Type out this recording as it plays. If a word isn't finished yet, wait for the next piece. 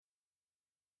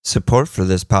Support for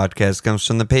this podcast comes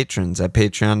from the patrons at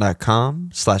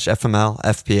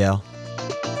patreon.com/FMLFPL.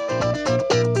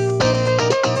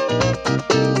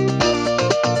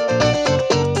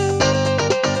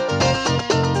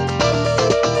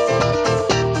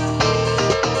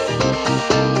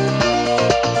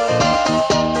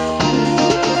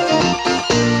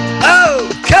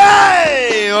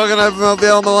 Okay! Welcome to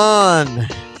FMLFPL Milan.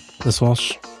 This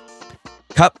Walsh.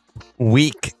 Cup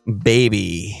week,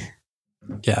 baby.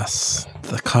 Yes,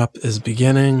 the cup is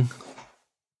beginning.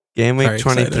 Game week Very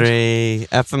 23,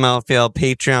 FMLFPL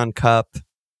Patreon Cup.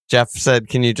 Jeff said,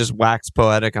 can you just wax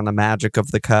poetic on the magic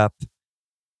of the cup?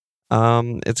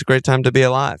 It's a great time to be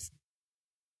alive.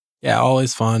 Yeah,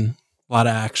 always fun. A lot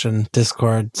of action.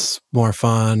 Discord's more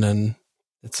fun, and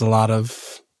it's a lot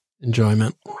of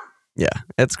enjoyment. Yeah,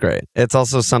 it's great. It's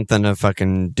also something to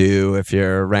fucking do if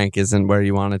your rank isn't where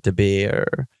you want it to be,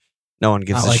 or no one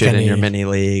gives a shit in your mini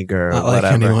league or not whatever.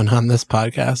 Like anyone on this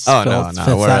podcast. Oh, no,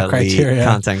 we're that elite criteria.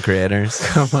 Content creators.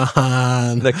 Come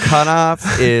on. The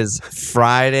cutoff is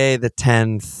Friday the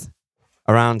 10th,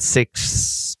 around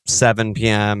 7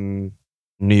 p.m.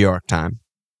 New York time.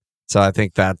 So I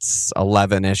think that's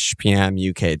 11-ish p.m.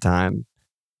 UK time,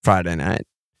 Friday night.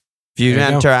 If you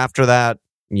enter after that,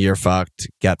 you're fucked.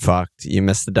 Get fucked. You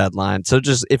missed the deadline. So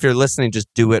just, if you're listening, just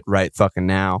do it right fucking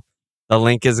now. The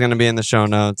link is going to be in the show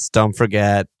notes. Don't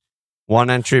forget, 1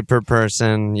 entry per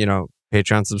person,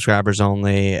 Patreon subscribers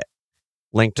only.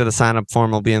 Link to the sign up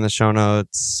form will be in the show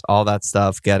notes. All that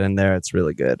stuff. Get in there. It's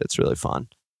really good. It's really fun.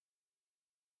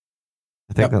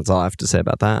 I think that's all I have to say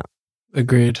about that.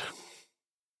 Agreed.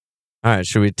 All right.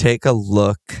 Should we take a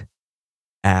look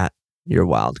at your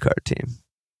wildcard team?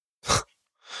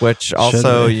 Which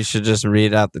also, you should just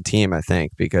read out the team, I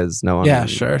think, because no one Yeah,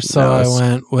 sure. So knows. I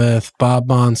went with Bob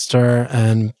Monster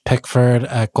and Pickford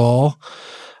at goal.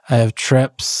 I have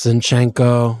Trips,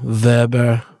 Zinchenko,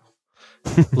 Weber,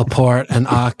 Laporte, and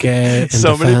Ake in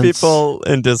So defense. many people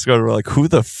in Discord were like, who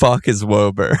the fuck is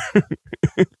Wober?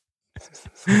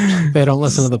 They don't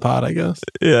listen to the pod, I guess.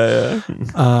 Yeah.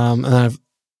 And then I have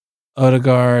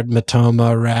Odegaard,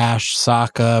 Matoma, Rash,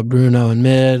 Saka, Bruno in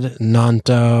mid,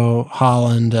 Nanto,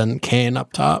 Holland, and Kane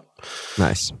up top.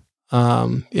 Nice.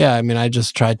 I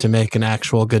just tried to make an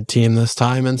actual good team this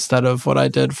time instead of what I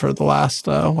did for the last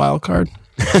wild card.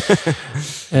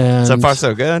 And so far,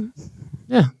 so good.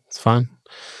 Yeah, it's fine.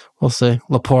 We'll see.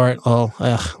 Laporte, a little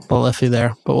iffy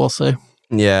there, but we'll see.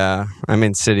 Yeah, I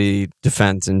mean, City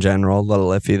defense in general, a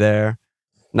little iffy there.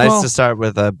 Nice to start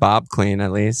with a Bob clean,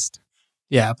 at least.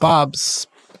 Yeah, Bob's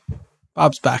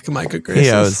back in my good graces.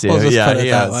 He owes you. We'll just put it he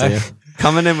that owes way. you.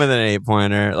 Coming in with an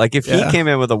 8-pointer. Like, if he came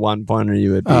in with a 1-pointer,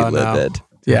 you would be livid. No.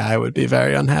 Yeah, I would be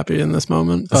very unhappy in this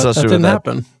moment, but Especially that didn't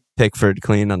happen. Pickford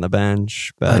clean on the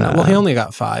bench. But, he only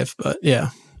got 5, but yeah.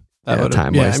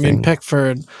 Time wasting.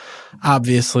 Pickford,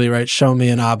 obviously, right? Show me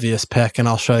an obvious pick, and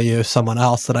I'll show you someone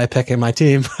else that I pick in my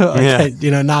team.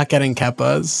 Not getting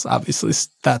Kepa is obviously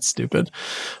that's stupid.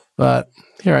 But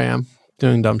here I am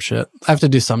doing dumb shit. I have to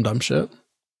do some dumb shit.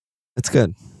 It's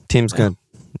good. Team's good.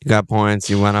 You got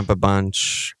points. You went up a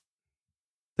bunch.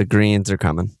 The greens are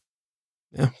coming.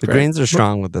 Yeah, the greens are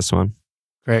strong with this one.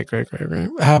 Great.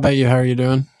 How about you? How are you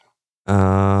doing?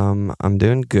 I'm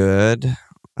doing good.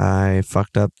 I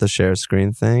fucked up the share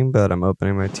screen thing, but I'm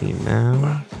opening my team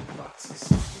now.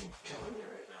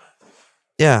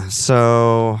 Yeah,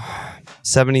 so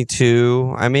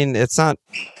 72. I mean, it's not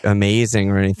amazing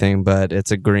or anything, but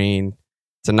it's a green.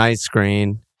 It's a nice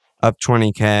green. Up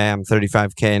 20K. I'm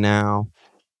 35K now.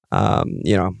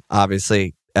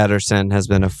 Obviously, Ederson has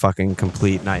been a fucking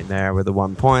complete nightmare with a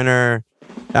 1-pointer.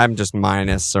 I'm just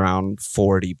minus around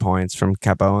 40 points from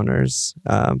Kepa owners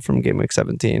from game week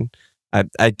 17.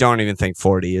 I don't even think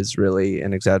 40 is really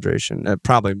an exaggeration.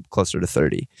 Probably closer to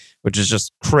 30, which is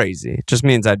just crazy. It just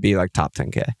means I'd be like top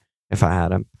 10K if I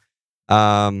had him.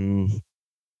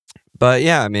 But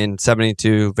yeah, I mean,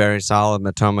 72, very solid.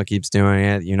 Matoma keeps doing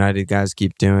it. United guys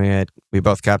keep doing it. We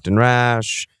both Captain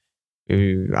Rash.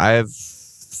 I have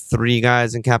 3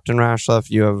 guys in Captain Rash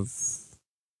left. You have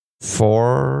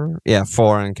 4? Yeah,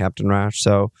 4 in Captain Rash.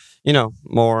 So,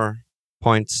 more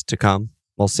points to come.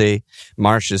 We'll see.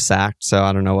 Marsh is sacked, so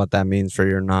I don't know what that means for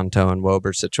your Nanto and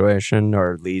Wober situation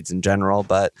or Leeds in general,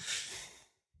 but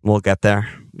we'll get there.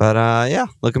 But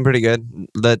looking pretty good.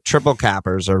 The triple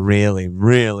cappers are really,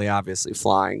 really obviously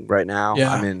flying right now.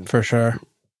 Yeah, I mean, for sure.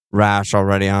 Rash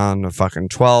already on a fucking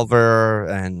 12er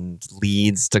and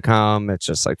Leeds to come. It's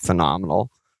just like phenomenal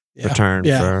return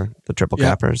for the triple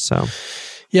cappers. So,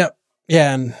 yep.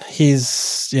 Yeah, and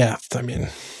he's, I mean,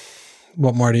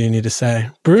 what more do you need to say?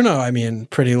 Bruno, I mean,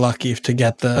 pretty lucky to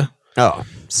get the... Oh,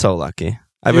 so lucky.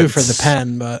 I've due for the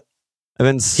pen, but I've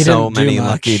been so many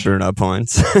lucky Bruno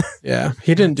points. Yeah,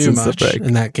 he didn't do much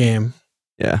in that game.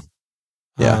 Yeah.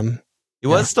 He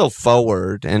was still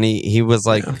forward, and he was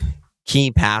like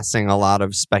key passing a lot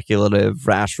of speculative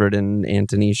Rashford and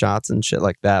Antony shots and shit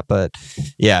like that. But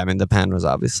yeah, I mean, the pen was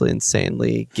obviously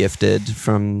insanely gifted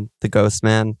from the Ghost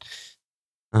Man.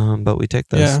 But we take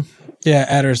those. Yeah,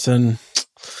 Ederson.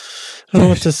 I don't know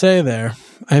what to say there.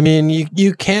 I mean,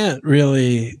 you can't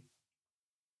really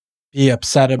be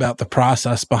upset about the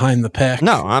process behind the pick.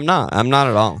 No, I'm not. I'm not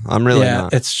at all. I'm really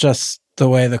not. It's just the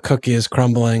way the cookie is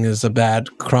crumbling is a bad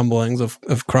crumblings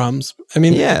of crumbs. I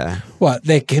mean, what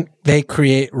they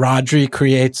create. Rodri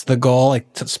creates the goal, like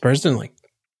Spurs didn't, like,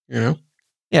 you know.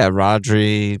 Yeah,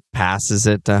 Rodri passes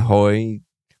it to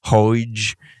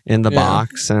Hoj in the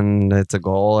box, and it's a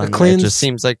goal. And it just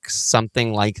seems like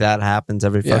something like that happens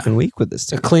every fucking week with this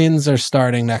team. The cleans are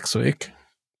starting next week.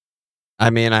 I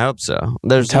mean, I hope so.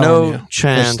 There's no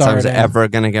chance I was ever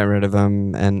going to get rid of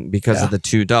him. And because of the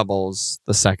 2 doubles,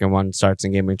 the second one starts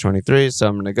in game week 23. So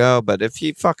I'm going to go. But if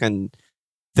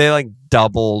they like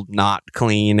double not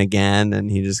clean again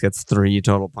and he just gets 3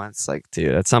 total points, like,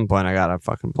 dude, at some point I got to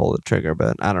fucking pull the trigger.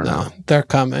 But I don't know. They're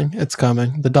coming. It's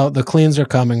coming. The cleans are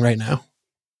coming right now.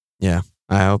 Yeah.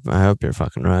 I hope you're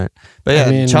fucking right. But yeah, I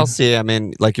mean, Chelsea, I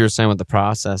mean, like you were saying with the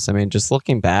process, I mean, just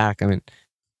looking back, I mean,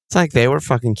 it's like they were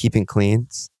fucking keeping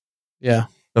cleans. Yeah.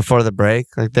 Before the break.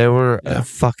 Like they were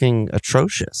fucking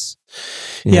atrocious.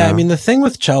 Yeah. I mean, the thing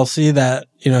with Chelsea that,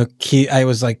 you know, keep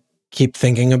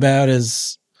thinking about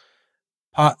is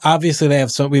obviously they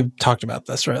have we've talked about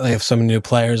this, right? They have so many new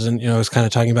players, and, you know, I was kind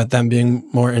of talking about them being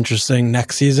more interesting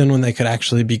next season when they could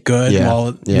actually be good.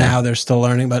 Now they're still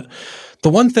learning. But the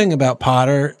one thing about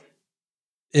Potter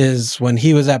is when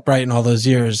he was at Brighton all those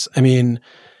years, I mean,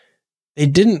 they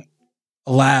didn't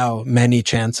allow many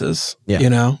chances, you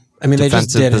know? I mean, defensive they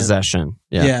just didn't. Possession.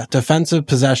 Defensive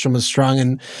possession was strong,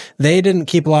 and they didn't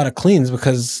keep a lot of cleans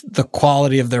because the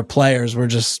quality of their players were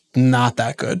just not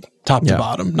that good, top to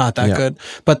bottom, not that good.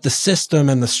 But the system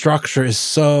and the structure is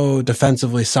so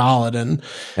defensively solid, and,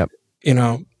 you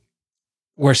know,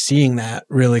 we're seeing that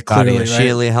really clearly.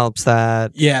 Sheely helps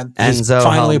that. Yeah, Enzo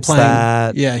finally helps playing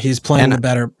that. Yeah, he's playing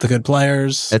the good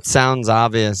players. It sounds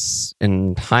obvious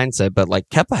in hindsight, but like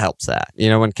Kepa helps that. You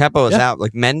know, when Kepa was out,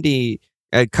 like Mendy,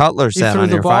 Cutler said on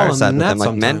your fireside, but then like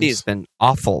Mendy's been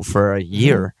awful for a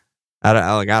year. I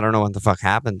don't know what the fuck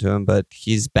happened to him, but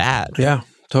he's bad. Yeah,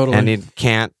 totally. And he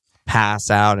can't pass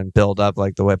out and build up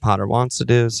like the way Potter wants to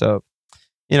do. So,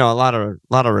 you know, a lot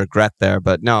of regret there,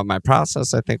 but no, my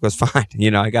process I think was fine. You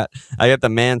know, I got the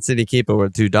Man City keeper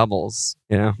with 2 doubles.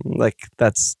 You know, like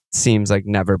that seems like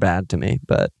never bad to me,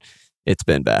 but it's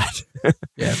been bad.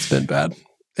 Yeah, it's been bad.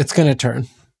 It's gonna turn.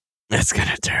 It's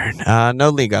gonna turn. No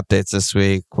league updates this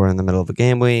week. We're in the middle of a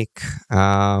game week.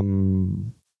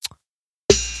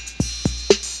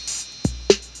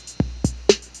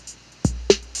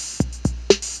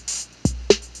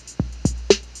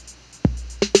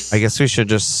 I guess we should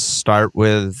just start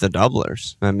with the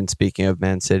doublers. I mean, speaking of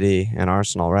Man City and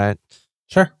Arsenal, right?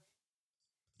 Sure.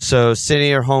 So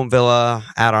City or home Villa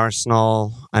at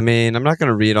Arsenal. I mean, I'm not going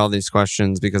to read all these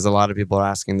questions because a lot of people are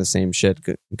asking the same shit.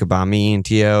 Gabami,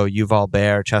 Tio, Yuval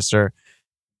Bear, Chester.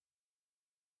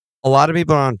 A lot of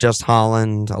people aren't just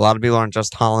Haaland. A lot of people aren't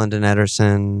just Haaland and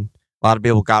Ederson. A lot of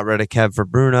people got rid of Kev for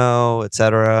Bruno,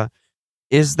 etc.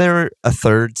 Is there a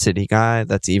third City guy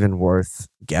that's even worth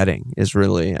getting is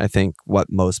really, I think, what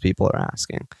most people are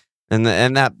asking. And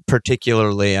that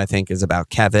particularly, I think, is about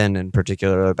Kevin and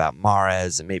particularly about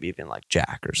Mahrez and maybe even like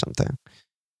Jack or something.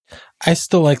 I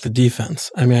still like the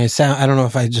defense. I mean, I don't know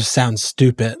if I just sound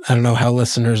stupid. I don't know how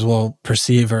listeners will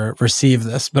perceive or receive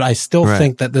this, but I still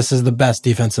think that this is the best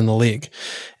defense in the league.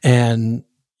 And,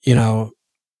 you know,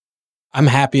 I'm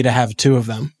happy to have 2 of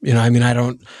them. You know, I mean,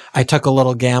 I took a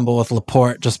little gamble with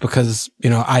Laporte just because, you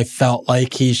know, I felt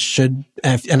like he should,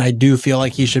 and I do feel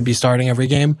like he should be starting every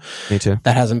game. Me too.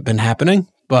 That hasn't been happening,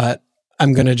 but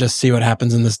I'm going to just see what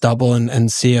happens in this double and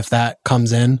see if that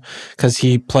comes in, because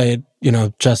he played, you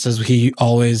know, just as he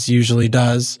always usually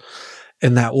does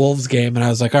in that Wolves game. And I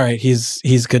was like, all right,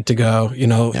 he's good to go. You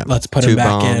know, let's put him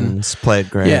back in. Played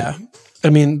great. Yeah. I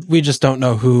mean, we just don't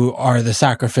know who are the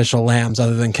sacrificial lambs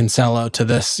other than Cancelo to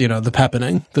this, you know, the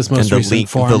Peppening, this most recent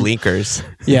form. The leakers.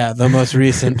 Yeah, the most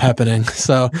recent Peppening.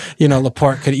 So, you know,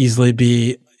 Laporte could easily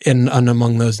be in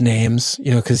among those names,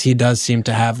 you know, because he does seem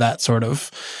to have that sort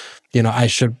of, you know, I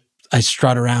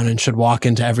strut around and should walk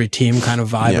into every team kind of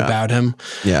vibe about him.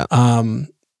 Yeah.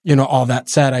 You know, all that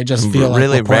said, I just feel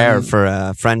really like rare for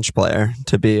a French player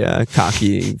to be a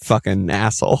cocky fucking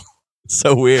asshole.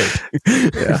 So weird.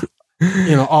 Yeah.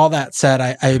 All that said,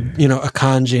 I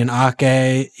Akanji and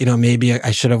Ake, maybe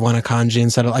I should have won Akanji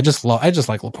instead of. I just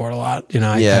like Laporte a lot.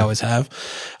 I always have.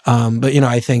 But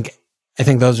I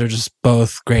think those are just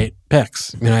both great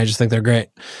picks. I just think they're great.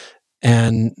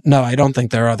 And no, I don't think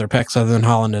there are other picks other than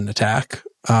Haaland in attack.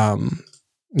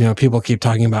 People keep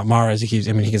talking about Mahrez.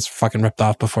 He gets fucking ripped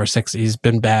off before 60. He's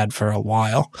been bad for a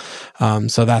while.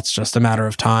 So that's just a matter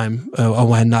of time, a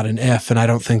when, not an if. And I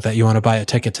don't think that you want to buy a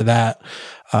ticket to that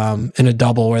in a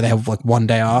double where they have like 1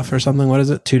 day off or something. What is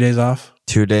it? 2 days off?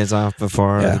 2 days off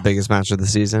before the biggest match of the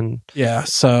season. Yeah.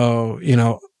 So,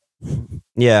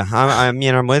 Yeah,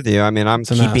 I'm with you. I'm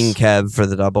keeping Kev for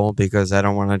the double because I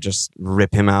don't want to just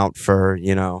rip him out for,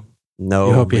 no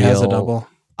you hope he has a double.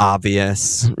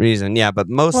 Obvious reason. Yeah, but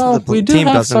most of the team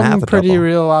doesn't have a double. Pretty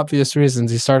real obvious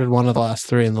reasons. He started one of the last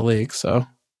 3 in the league, so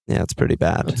yeah, it's pretty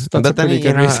bad. That's a pretty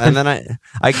good reason. And then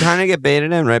I kind of get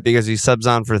baited in, right? Because he subs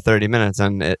on for 30 minutes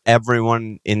and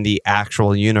everyone in the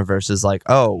actual universe is like,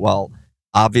 oh, well,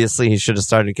 obviously he should have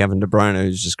started Kevin De Bruyne,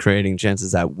 who's just creating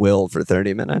chances at will for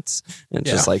 30 minutes. It's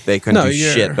just like they couldn't do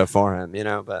shit before him,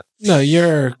 but no,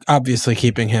 you're obviously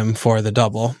keeping him for the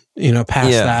double.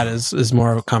 Past that is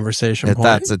more of a conversation point.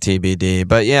 That's a TBD.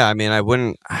 But yeah, I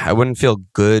wouldn't feel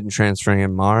good transferring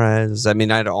in Mahrez.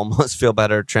 I'd almost feel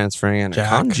better transferring in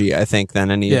Akanji, I think, than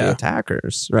any of the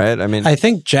attackers, right? I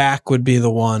think Jack would be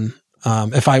the one.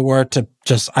 If I were to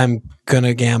I'm going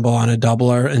to gamble on a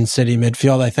doubler in City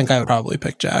midfield, I think I would probably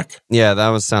pick Jack. Yeah,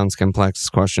 that sounds complex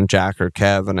question, Jack or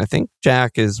Kev. And I think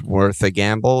Jack is worth a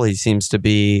gamble. He seems to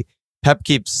be, Pep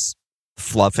keeps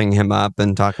fluffing him up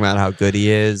and talking about how good he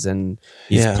is. And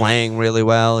he's playing really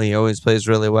well. He always plays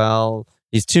really well.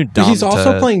 He's too dumb. He's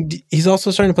also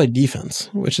starting to play defense,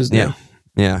 which is new.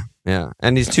 Yeah.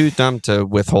 And he's too dumb to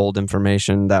withhold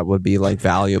information that would be like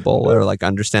valuable or like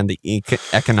understand the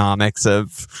economics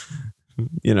of,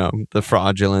 the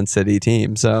fraudulent City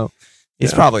team. So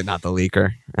he's probably not the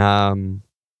leaker.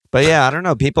 But yeah, I don't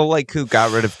know. People like who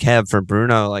got rid of Kev for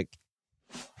Bruno, like,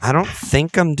 I don't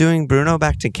think I'm doing Bruno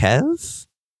back to Kev.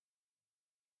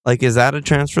 Like, is that a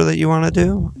transfer that you want to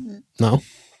do? No,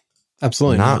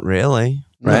 absolutely not. Not really,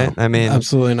 right? No,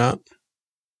 absolutely not.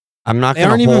 I'm not. They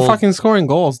aren't even fucking scoring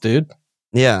goals, dude.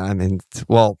 Yeah,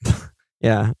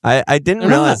 yeah. I didn't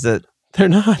realize that they're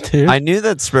not, dude. I knew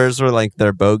that Spurs were like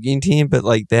their bogeying team, but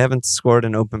like they haven't scored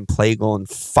an open play goal in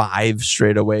 5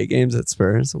 straight away games at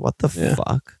Spurs. What the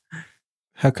fuck?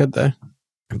 How could they?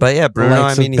 But yeah, Bruno.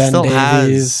 He Ben still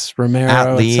Davies, has Romero,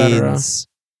 at Leeds,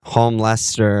 home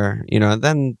Leicester.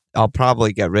 Then I'll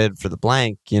probably get rid for the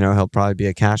blank. He'll probably be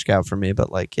a cash cow for me. But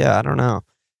like, yeah, I don't know,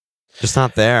 just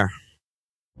not there.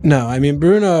 No,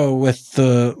 Bruno with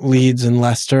the Leeds and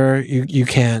Leicester, you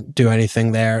can't do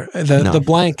anything there. The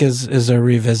blank is a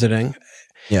revisiting.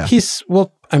 Yeah.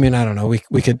 I don't know.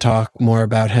 We could talk more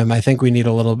about him. I think we need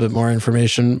a little bit more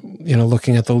information,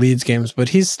 looking at the Leeds games, but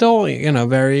he's still,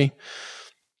 very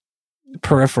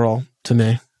peripheral to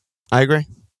me. I agree.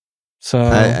 So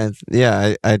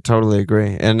I totally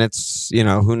agree. And it's,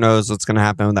 who knows what's going to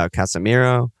happen without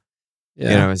Casemiro?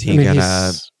 Yeah. Is he going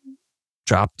to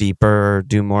drop deeper,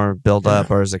 do more build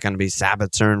up, or is it going to be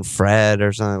Sabitzer and Fred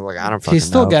or something? Like, I don't fucking know. He's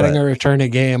still getting a return a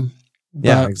game.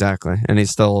 Yeah, exactly. And he's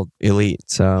still elite.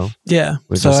 So yeah.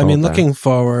 So looking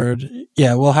forward,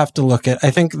 we'll have to look at.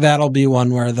 I think that'll be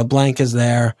one where the blank is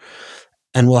there,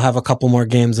 and we'll have a couple more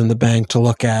games in the bank to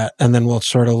look at, and then we'll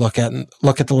sort of look at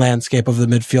the landscape of the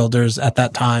midfielders at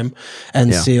that time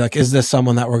and see, like, is this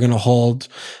someone that we're going to hold?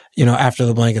 After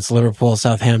the blank, it's Liverpool,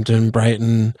 Southampton,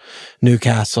 Brighton,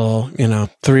 Newcastle,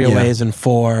 3 aways and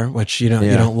 4, which, you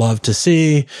don't love to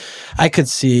see. I could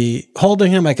see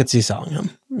holding him. I could see selling him.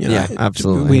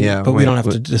 Absolutely. But we don't have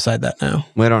to decide that now.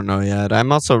 We don't know yet.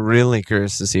 I'm also really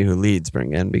curious to see who Leeds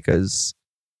bring in because,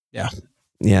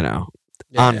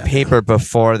 on paper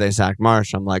before they sacked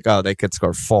Marsh, I'm like, oh, they could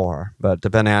score 4. But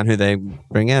depending on who they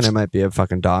bring in, it might be a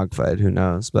fucking dogfight. Who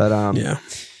knows? But,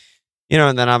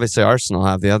 and then obviously Arsenal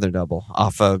have the other double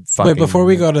off of fucking... Wait, before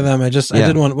we go to them, I did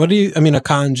want...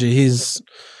 Akanji, he's...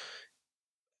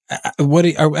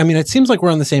 it seems like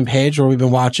we're on the same page where we've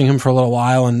been watching him for a little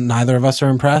while and neither of us are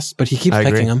impressed, but he keeps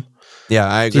picking him. Yeah,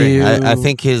 I agree. I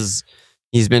think he's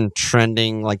been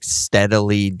trending like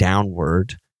steadily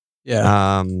downward.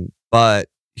 Yeah. But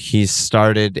he's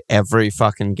started every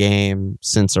fucking game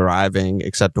since arriving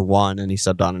except 1, and he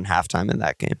subbed on in halftime in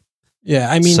that game.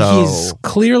 Yeah, he's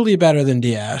clearly better than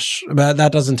Dias, but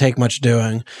that doesn't take much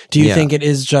doing. Do you think it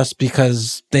is just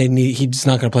because he's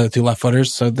not going to play with 2 left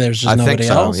footers, so there's just nobody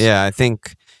else? Yeah, I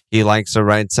think he likes a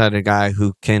right-sided guy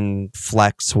who can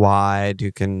flex wide,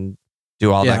 who can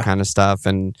do all that kind of stuff.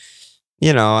 And,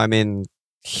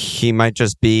 he might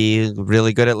just be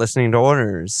really good at listening to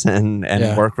orders and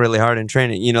work really hard in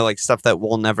training. You know, like stuff that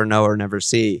we'll never know or never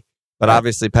see. But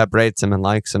obviously Pep rates him and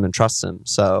likes him and trusts him.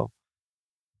 So,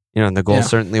 you know, the goal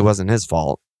certainly wasn't his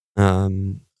fault. I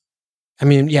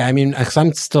mean, because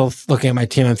I'm still looking at my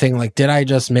team. I'm thinking, like, did I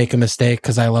just make a mistake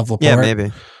because I love Laporte?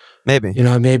 Yeah, maybe. You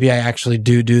know, maybe I actually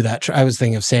do that. I was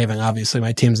thinking of saving. Obviously,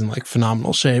 my team's in like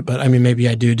phenomenal shape, but I mean, maybe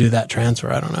I do that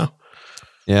transfer. I don't know.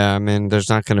 Yeah, I mean, there's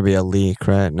not going to be a leak,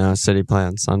 right? No, City play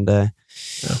on Sunday.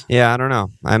 Yeah, I don't know.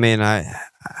 I mean,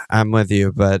 I'm with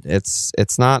you, but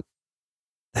it's not.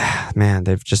 Man,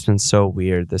 they've just been so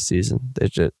weird this season. They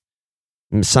just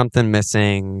something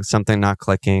missing, something not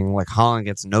clicking. Like Haaland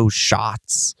gets no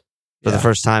shots for the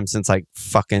first time since like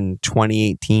fucking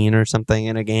 2018 or something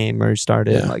in a game where he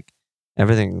started. Yeah. Like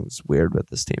everything's weird with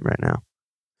this team right now.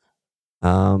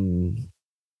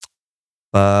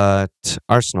 But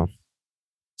Arsenal.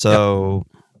 So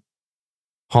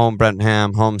home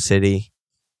Brentford, home City.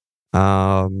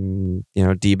 You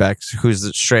know, D-backs, who's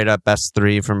the straight up best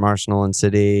three from Arsenal and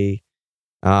City.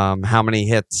 How many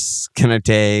hits can it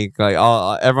take? Like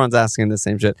everyone's asking the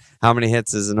same shit. How many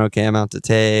hits is an okay amount to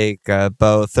take?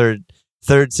 Both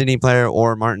third City player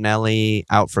or Martinelli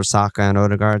out for Saka and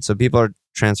Odegaard. So people are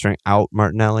transferring out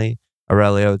Martinelli,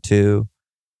 Aurelio too.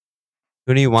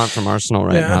 Who do you want from Arsenal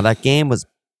right now? That game was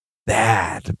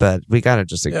bad, but we gotta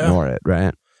just ignore it,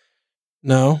 right?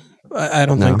 No. I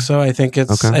don't think so. I think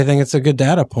it's a good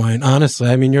data point. Honestly,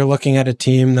 I mean, you're looking at a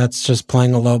team that's just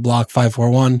playing a low block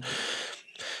 5-4-1.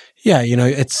 Yeah, you know,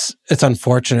 it's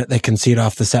unfortunate they concede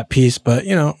off the set piece, but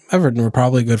you know, Everton were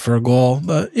probably good for a goal.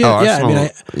 But Arsenal,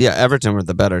 Everton were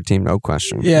the better team, no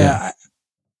question. Yeah.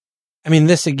 I mean,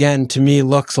 this again to me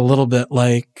looks a little bit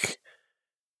like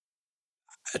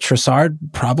Trossard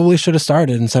probably should have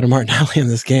started instead of Martinelli in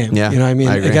this game. Yeah, you know what I mean?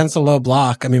 Against a low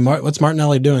block, I mean, what's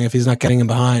Martinelli doing if he's not getting him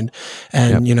behind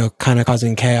and, you know, kind of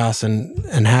causing chaos and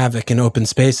havoc in open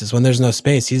spaces? When there's no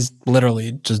space, he's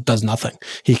literally just does nothing.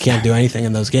 He can't do anything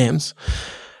in those games.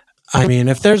 I mean,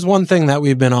 if there's one thing that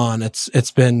we've been on,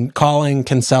 it's been calling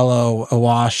Cancelo a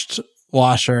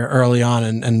washer early on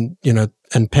and you know,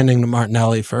 and pinning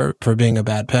Martinelli for being a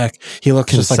bad pick. He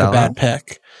looks just like a bad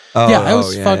pick. I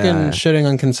was shitting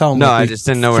on Cancelo. No, I just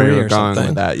didn't know where you were going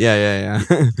with that. Yeah.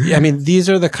 I mean, these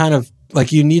are the kind of,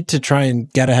 like, you need to try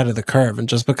and get ahead of the curve. And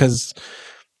just because,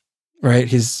 right,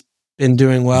 he's been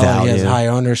doing well, and he has high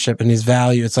ownership and he's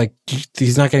value, it's like,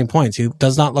 he's not getting points. He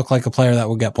does not look like a player that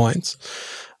will get points.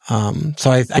 So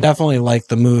I definitely like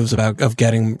the moves of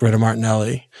getting rid of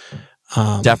Martinelli.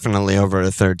 Definitely over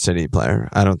a third City player.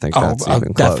 I don't think that's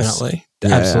even close. Definitely.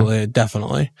 Absolutely.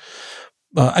 Definitely.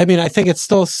 I mean, I think it's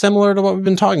still similar to what we've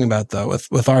been talking about, though,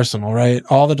 with Arsenal, right?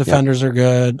 All the defenders are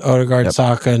good. Odegaard,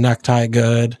 Saka, Necktie,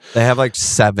 good. They have like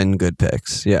 7 good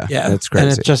picks. Yeah. That's crazy.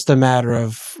 And it's just a matter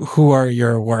of who are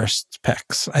your worst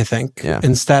picks, I think.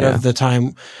 Instead of the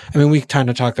time, I mean, we kind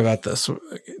of talk about this.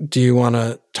 Do you want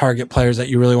to target players that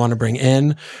you really want to bring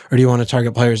in, or do you want to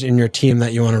target players in your team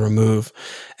that you want to remove?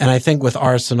 And I think with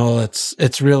Arsenal,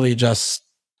 it's really just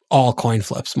all coin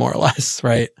flips, more or less,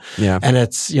 right? Yeah. And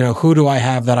it's, you know, who do I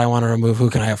have that I want to remove? Who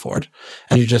can I afford?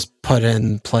 And you just put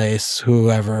in place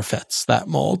whoever fits that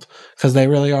mold, because they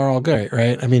really are all great,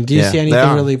 right? I mean, do you see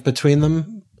anything really between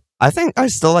them? I think I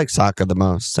still like Saka the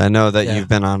most. I know that you've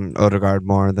been on Odegaard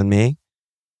more than me.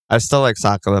 I still like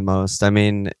Saka the most. I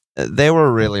mean, they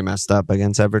were really messed up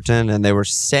against Everton and they were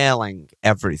sailing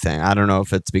everything. I don't know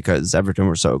if it's because Everton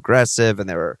were so aggressive and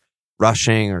they were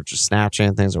rushing or just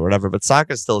snatching things or whatever, but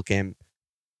Saka still came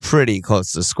pretty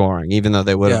close to scoring, even though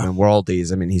they would have been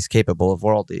worldies. I mean, he's capable of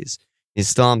worldies. He's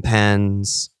still on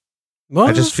pens. What?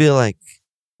 I just feel like,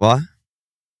 what?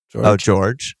 George. Oh,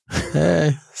 George.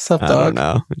 Hey, sup, dog? I don't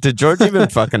know. Did George even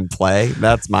fucking play?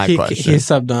 That's my question. He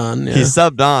subbed on. Yeah. He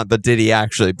subbed on, but did he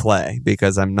actually play?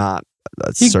 Because I'm not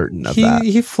certain of that.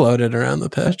 He floated around the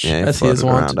pitch, as he is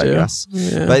wont to do. I guess.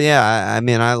 Yeah. But I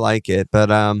mean, I like it. But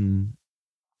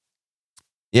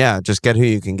just get who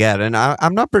you can get. And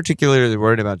I'm not particularly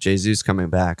worried about Jesus coming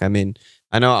back. I mean,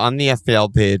 I know on the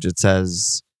FPL page it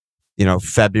says, you know,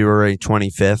 February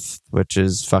 25th, which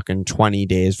is fucking 20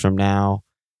 days from now.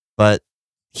 But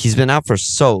he's been out for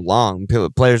so long.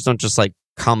 Players don't just like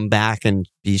come back and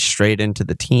be straight into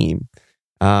the team.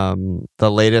 The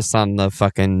latest on the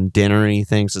fucking dinnery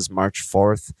things is March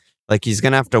 4th. Like, he's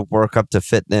going to have to work up to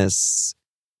fitness,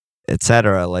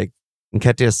 etc. Like,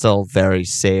 Nketiah is still very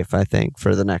safe, I think,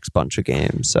 for the next bunch of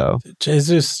games. So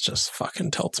Jesus just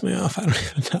fucking tilts me off. I don't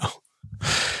even know.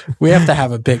 We have to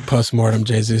have a big post-mortem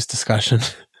Jesus discussion.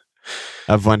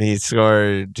 Of when he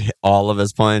scored all of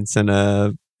his points in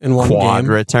a in one quad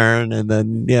game. return, and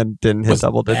then didn't hit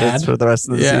double digits for the rest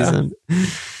of the season. I mean,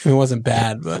 it wasn't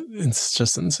bad, but it's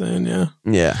just insane.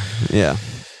 Yeah. Yeah.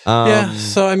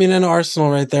 So I mean, in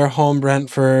Arsenal right there, home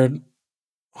Brentford,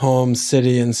 home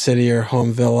City, and City or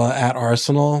home Villa at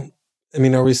Arsenal. I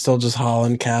mean, are we still just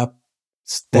Haaland cap?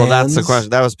 Stands? Well, that's the question.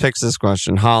 That was Pix's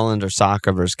question. Haaland or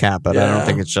Saka versus Cap, but I don't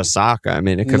think it's just Saka. I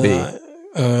mean, it could be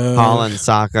Haaland,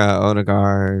 Saka,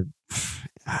 Odegaard.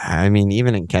 I mean,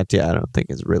 even Nketiah, I don't think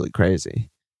is really crazy.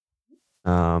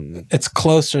 It's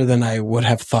closer than I would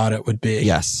have thought it would be.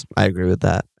 Yes, I agree with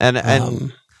that.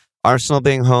 And Arsenal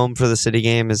being home for the City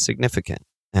game is significant.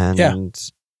 And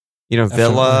definitely.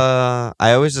 Villa,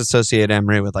 I always associate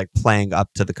Emery with like playing up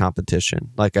to the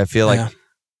competition. Like I feel like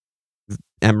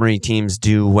Emery teams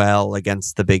do well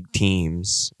against the big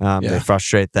teams. They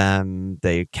frustrate them,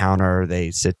 they counter,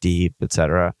 they sit deep,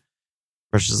 etc.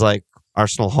 Versus like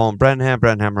Arsenal home,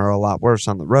 Brenham are a lot worse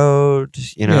on the road.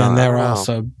 And they're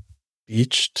also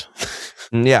beached.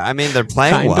 Yeah, I mean they're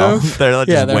playing well. They're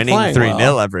just winning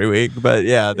 3-0 every week, but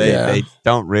they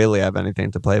don't really have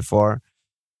anything to play for.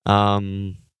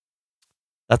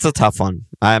 That's a tough one.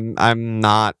 I'm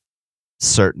not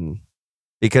certain.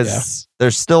 Because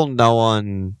there's still no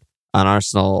one on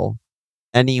Arsenal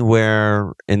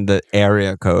anywhere in the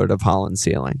area code of Haaland's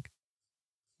ceiling.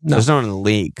 No. There's no one in the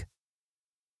league.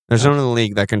 There's no one in the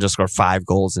league that can just score 5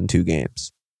 goals in 2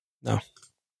 games. No.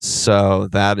 So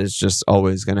that is just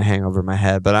always going to hang over my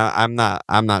head. But I'm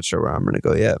not sure where I'm going to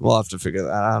go yet. We'll have to figure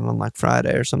that out on like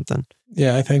Friday or something.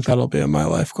 Yeah, I think that'll be a my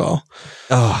life call.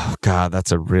 Oh God,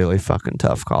 that's a really fucking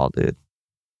tough call, dude.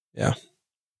 Yeah.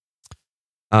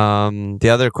 The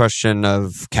other question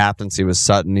of captaincy was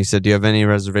Sutton. He said, do you have any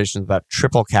reservations about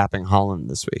triple capping Haaland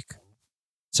this week?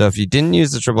 So if you didn't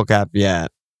use the triple cap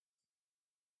yet,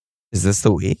 is this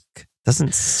the week?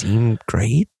 Doesn't seem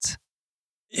great.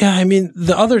 Yeah, I mean,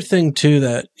 the other thing too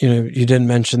that, you didn't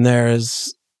mention there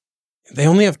is they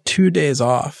only have 2 days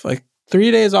off. Like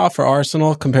 3 days off for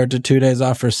Arsenal compared to 2 days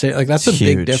off for City. Like that's a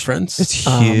big difference. It's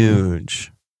huge.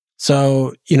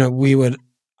 So, we would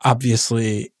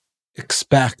obviously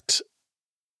expect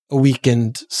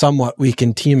a somewhat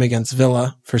weakened team against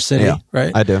Villa for City,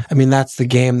 right? I do. I mean, that's the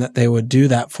game that they would do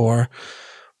that for.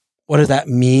 What does that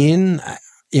mean?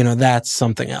 That's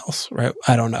something else, right?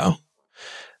 I don't know.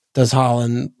 Does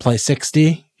Haaland play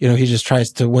 60? He just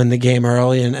tries to win the game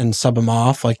early and sub him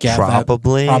off. Like,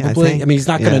 probably. I mean, he's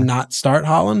not going to not start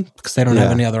Haaland because they don't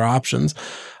have any other options.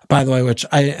 By the way,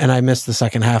 I missed the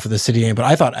second half of the City game, but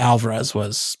I thought Alvarez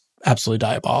was absolutely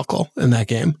diabolical in that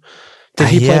game. Did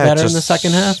he play better in the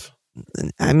second half?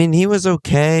 I mean, he was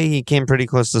okay. He came pretty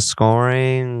close to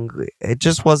scoring. It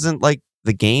just wasn't like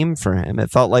the game for him. It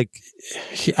felt like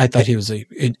I thought he was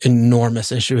an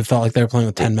enormous issue. It felt like they were playing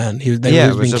with 10 men. He was being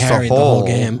carried the whole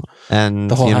game. And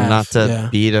not to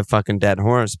beat a fucking dead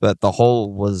horse, but the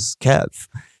hole was Kev.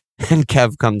 And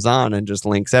Kev comes on and just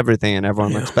links everything, and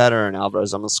everyone looks better, and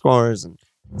Alvarez almost scores, and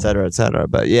et cetera, et cetera.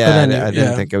 But I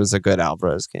didn't think it was a good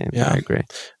Alvarez game. Yeah. I agree.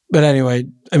 But anyway,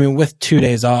 I mean, with 2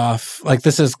 days off, like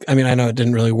I know it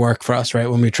didn't really work for us, right,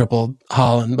 when we tripled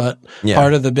Haaland, but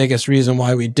part of the biggest reason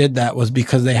why we did that was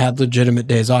because they had legitimate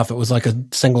days off. It was like a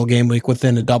single game week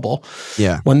within a double.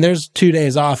 Yeah. When there's 2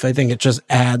 days off, I think it just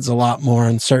adds a lot more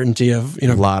uncertainty of,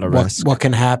 a lot of risk. What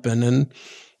can happen. And,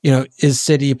 is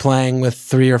City playing with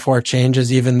 3 or 4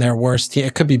 changes, even their worst team?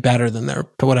 It could be better than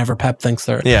whatever Pep thinks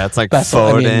they're. Yeah, it's like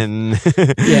Foden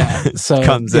so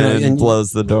comes in and blows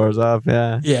the doors off.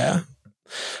 Yeah. Yeah.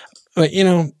 But,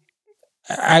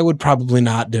 I would probably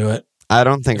not do it. I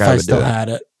don't think if I would still do it. had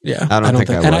it. Yeah. I don't think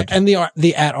I would. And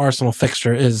the at Arsenal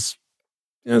fixture is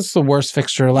it's the worst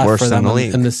fixture left for them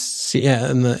in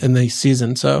the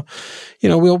season. So,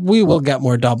 we will get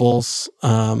more doubles.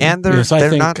 And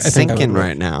they're not sinking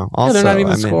right now. Also, they're not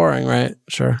even scoring, right?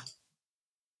 Sure.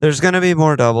 There's going to be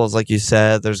more doubles, like you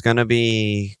said. There's going to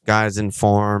be guys in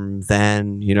form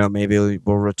then. Maybe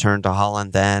we'll return to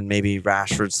Haaland then. Maybe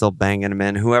Rashford's still banging him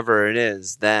in. Whoever it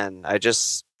is then. I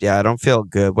don't feel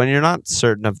good. When you're not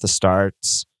certain of the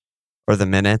starts or the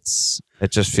minutes,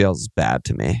 it just feels bad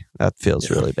to me. That feels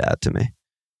really bad to me.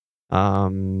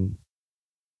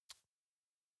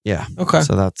 Yeah. Okay.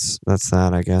 So that's that,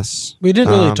 I guess. We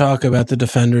didn't really talk about the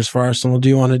defenders for Arsenal. Do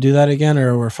you want to do that again,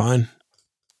 or we're fine?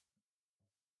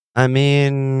 I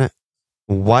mean,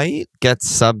 White gets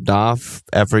subbed off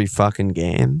every fucking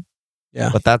game. Yeah.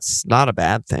 But that's not a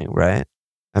bad thing, right?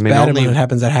 I mean, bad when it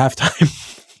happens at halftime.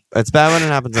 It's bad when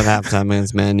it happens at halftime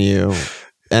against Man U.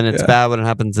 And it's bad when it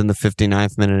happens in the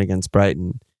 59th minute against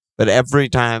Brighton. But every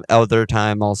other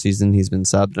time all season, he's been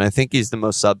subbed. And I think he's the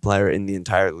most sub player in the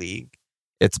entire league.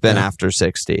 It's been after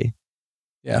 60.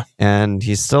 Yeah. And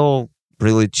he's still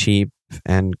really cheap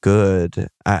and good.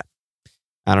 I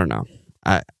don't know.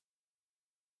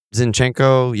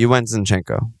 Zinchenko, you went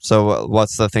Zinchenko. So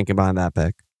what's the thinking behind that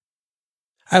pick?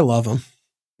 I love him.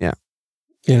 Yeah.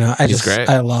 He's great.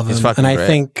 I love him. He's fucking and great.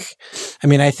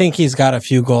 I think he's got a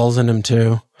few goals in him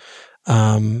too.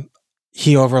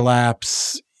 He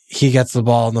overlaps. He gets the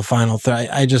ball in the final third.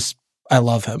 I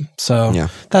love him. So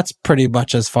that's pretty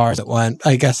much as far as it went.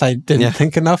 I guess I didn't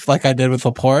think enough like I did with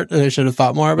Laporte. I should have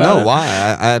thought more about it. No, why?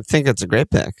 I think it's a great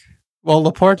pick. Well,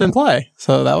 Laporte didn't play,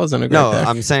 so that wasn't a great pick. No,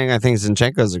 I'm saying I think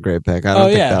Zinchenko's a great pick. I don't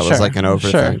think that was like an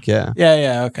overthink. Sure.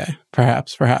 Yeah, okay.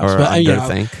 Perhaps. Or But,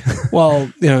 underthink.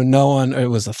 Well, no one, it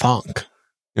was a thonk.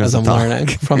 As I'm learning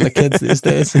from the kids these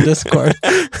days in Discord.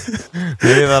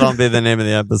 Maybe that'll be the name of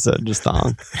the episode, just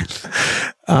thonk.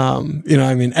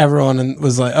 Everyone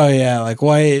was like, oh yeah, like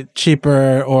White,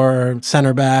 cheaper, or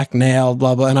center back, nailed,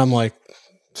 blah, blah. And I'm like,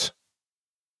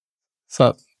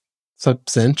 sup,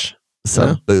 Zinch?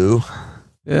 Boo.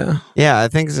 Yeah. Yeah, I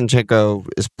think Zinchenko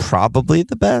is probably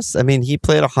the best. I mean, he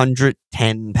played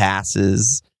 110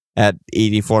 passes at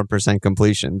 84%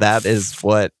 completion. That is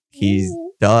what he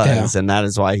does, and that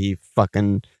is why he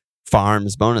fucking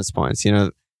farms bonus points.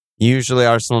 Usually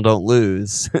Arsenal don't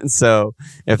lose. So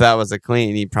if that was a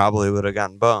clean, he probably would have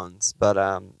gotten bones.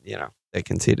 But, they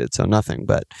conceded, so nothing.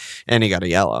 And he got a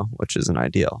yellow, which isn't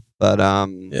ideal. But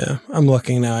yeah, I'm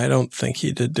looking now. I don't think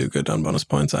he did do good on bonus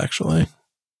points, actually.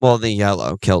 Well, the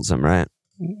yellow kills him, right?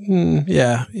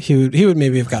 Yeah, he would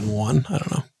maybe have gotten one. I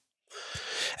don't know.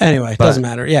 Anyway, doesn't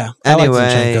matter. Yeah, I like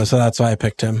Zinchenko, so that's why I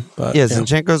picked him. But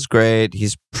Zinchenko's great.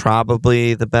 He's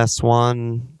probably the best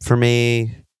one for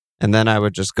me. And then I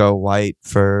would just go White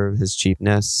for his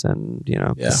cheapness and,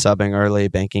 subbing early,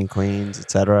 banking cleans,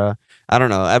 etc. I don't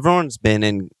know. Everyone's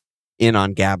been in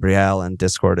on Gabriel and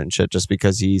Discord and shit just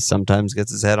because he sometimes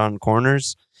gets his head on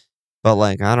corners. But,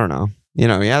 I don't know. He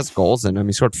has goals in him.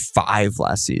 He scored 5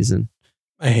 last season.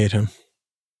 I hate him.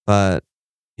 But,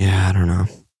 yeah, I don't know.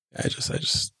 I just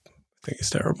think he's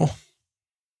terrible.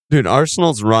 Dude,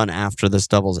 Arsenal's run after this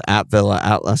doubles at Villa,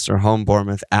 at Leicester, home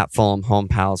Bournemouth, at Fulham, home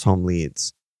Palace, home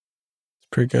Leeds.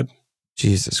 Pretty good.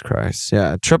 Jesus Christ.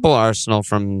 Yeah. Triple Arsenal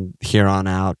from here on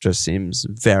out just seems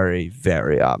very,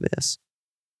 very obvious.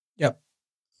 Yep.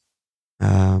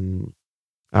 All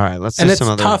right. Let's do some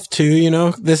other. And it's tough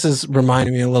too, This is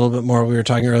reminding me a little bit more. We were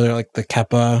talking earlier, like the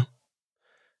Kepa,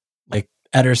 like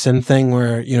Ederson thing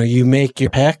where, you make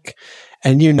your pick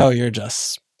and you're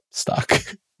just stuck.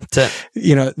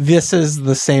 This is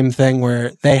the same thing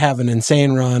where they have an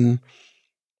insane run.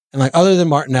 And other than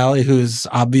Martinelli, who's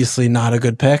obviously not a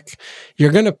good pick,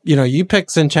 you're going to, you pick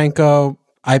Zinchenko,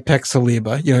 I pick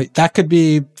Saliba. That could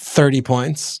be 30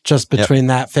 points just between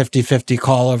that 50-50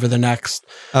 call over the next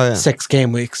 6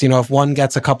 game weeks. If one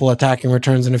gets a couple attacking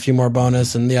returns and a few more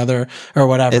bonus and the other or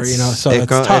whatever, so it's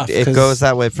tough. It goes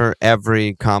that way for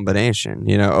every combination.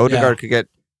 Odegaard could get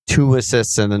 2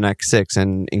 assists in the next 6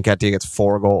 and Nketiah gets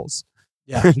 4 goals.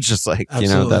 Yeah. Just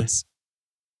absolutely. that's...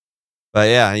 But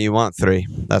yeah, you want 3,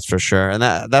 that's for sure, and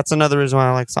that's another reason why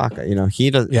I like Saka. He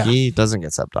doesn't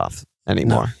get subbed off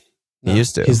anymore. No. He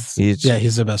used to. He's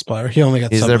the best player. He only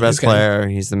gets. He's their best player.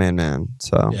 He's the main man.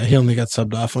 So yeah, he only gets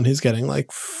subbed off when he's getting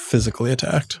physically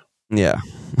attacked. Yeah.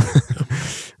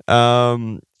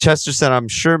 Chester said, "I'm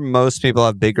sure most people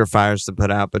have bigger fires to put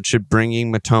out, but should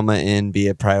bringing Matoma in be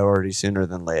a priority sooner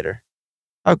than later?"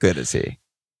 How good is he?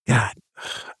 God.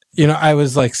 I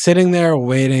was sitting there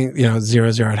waiting,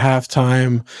 0-0 at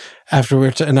halftime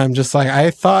afterwards. And I'm just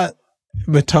I thought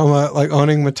Matoma,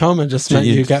 owning Matoma just meant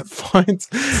you get points.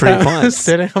 Free points.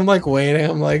 Sitting, I'm waiting.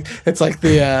 I'm it's like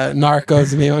the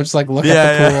Narcos meme. I'm just look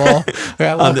at the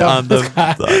pool. On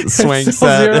the swing it's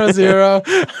set.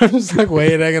 0-0. I'm just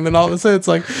waiting. And then all of a sudden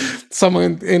it's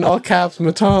someone in all caps,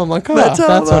 Matoma. I'm Matoma.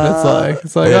 That's what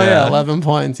it's like. 11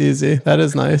 points. Easy. That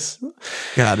is nice.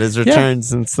 God, his returns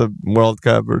since the World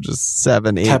Cup are just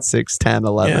 7, 8, 6, 10,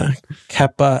 11. Yeah.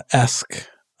 Kepa-esque.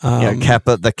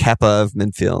 Kepa, the Kepa of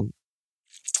midfield.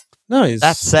 No, he's...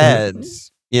 That said,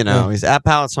 he's at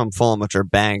Palace, home Fulham, which are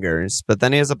bangers, but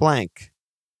then he has a blank.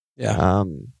 Yeah.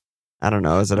 I don't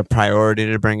know. Is it a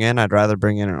priority to bring in? I'd rather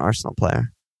bring in an Arsenal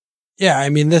player. Yeah, I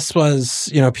mean, this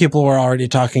was, people were already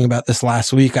talking about this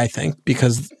last week, I think,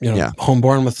 because, home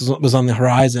Bournemouth was on the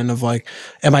horizon of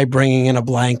am I bringing in a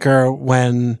blanker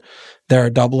when there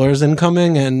are doublers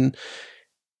incoming? And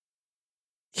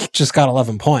he just got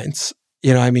 11 points.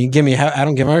 Give me, I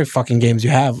don't give how many fucking games you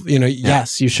have.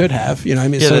 Yes, you should have. So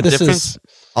the difference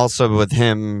also with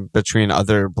him between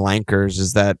other blankers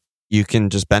is that you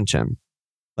can just bench him.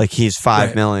 He's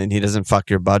 5 million. He doesn't fuck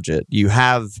your budget. You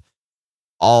have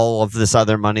all of this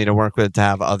other money to work with to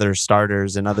have other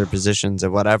starters in other positions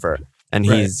and whatever. And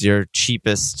he's your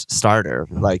cheapest starter.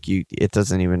 Like it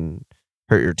doesn't even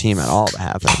hurt your team at all to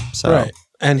have him. So right.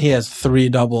 And he has 3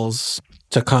 doubles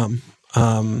to come.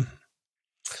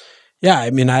 Yeah,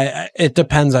 I mean, it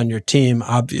depends on your team,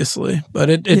 obviously, but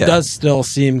it does still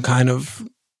seem kind of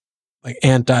like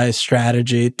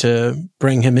anti-strategy to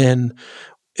bring him in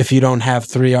if you don't have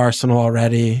 3 Arsenal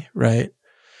already, right?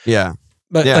 Yeah.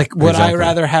 But like, would I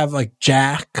rather have like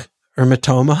Jack or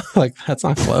Mitoma? Like, that's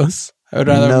not close. I would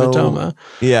rather have Mitoma.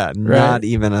 Yeah, right? Not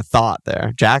even a thought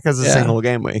there. Jack has a single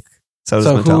game week. So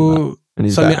does Mitoma. I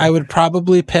mean, I would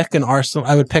probably pick an Arsenal.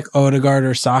 I would pick Odegaard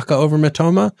or Saka over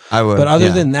Mitoma. I would. But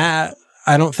other than that,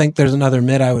 I don't think there's another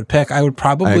mid I would pick. I would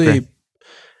probably.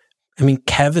 I mean,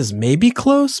 Kev is maybe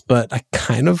close, but I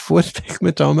kind of would pick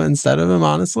Mitoma instead of him,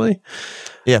 honestly.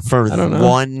 Yeah, for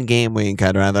 1 game week,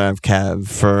 I'd rather have Kev.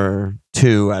 For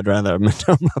 2, I'd rather have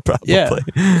Mitoma, probably.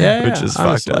 Yeah, which is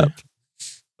honestly fucked up.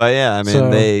 But yeah, I mean,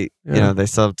 they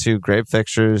still have 2 great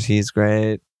fixtures. He's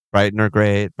great. Brighton are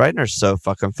great. Brighton are so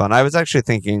fucking fun. I was actually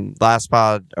thinking last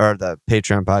pod or the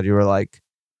Patreon pod, you were like,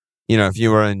 if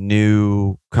you were a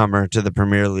newcomer to the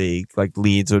Premier League, like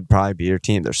Leeds would probably be your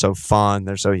team. They're so fun.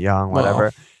 They're so young,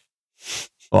 whatever.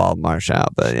 Well, Martial,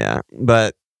 but yeah.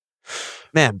 But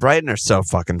man, Brighton are so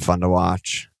fucking fun to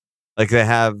watch. Like they're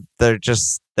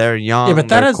young. Yeah, but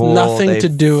that has nothing to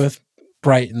do with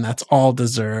Brighton. That's all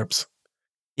Deserves.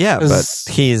 Yeah, but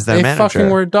he's their manager. They fucking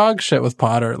were dog shit with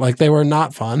Potter. Like, they were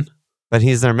not fun. But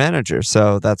he's their manager,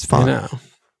 so that's fun.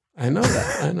 I know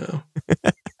that. I know.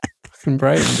 Fucking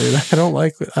Brighton, dude. I don't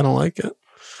like it.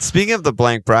 Speaking of the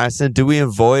blank, Bryson, do we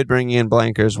avoid bringing in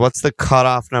blankers? What's the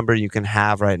cutoff number you can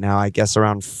have right now? I guess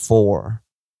around 4.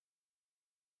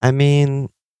 I mean,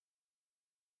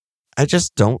 I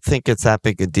just don't think it's that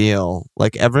big a deal.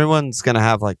 Like, everyone's going to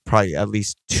have, like, probably at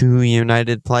least 2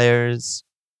 United players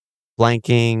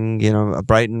blanking, a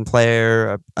Brighton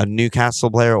player, a Newcastle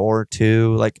player or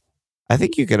 2. Like, I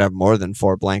think you could have more than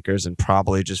 4 blankers and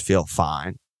probably just feel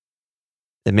fine.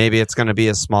 And maybe it's going to be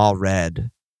a small red,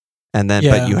 and then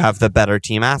but you have the better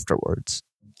team afterwards.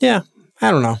 Yeah,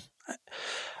 I don't know.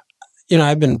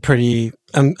 I've been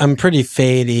I'm pretty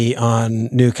fadey on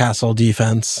Newcastle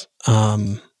defense.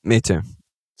 Me too.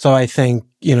 So I think,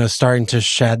 starting to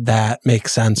shed that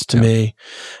makes sense to me.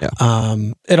 Yeah.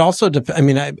 It also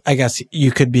I guess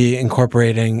you could be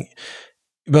incorporating,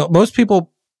 but most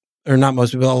people, or not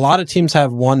most people, a lot of teams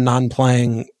have 1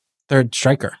 non-playing third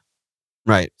striker.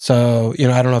 Right. So,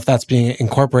 I don't know if that's being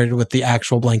incorporated with the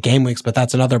actual blank game weeks, but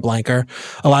that's another blanker.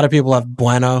 A lot of people have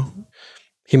Bueno.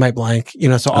 He might blank,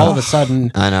 so all of a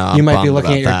sudden, I know, you might be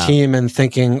looking at your team and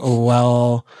thinking, oh,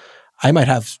 well, I might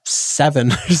have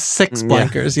 7 or 6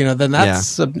 blankers, then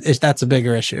that's a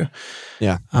bigger issue.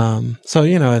 Yeah. So,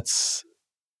 it's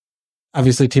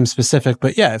obviously team specific,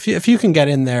 but yeah, if you can get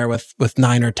in there with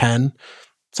 9 or 10,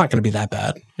 it's not going to be that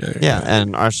bad.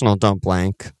 And Arsenal don't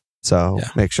blank. So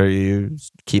make sure you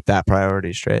keep that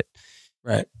priority straight.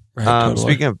 Right. Totally.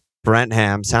 Speaking of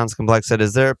Brentham, Sounds Complex said,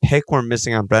 is there a pick we're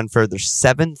missing on Brentford? They're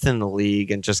 7th in the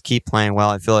league and just keep playing well.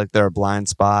 I feel like they're a blind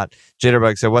spot.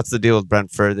 Jitterbug said, what's the deal with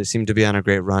Brentford? They seem to be on a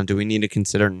great run. Do we need to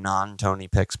consider non-Tony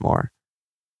picks more?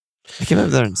 I can't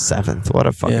believe they're in 7th. What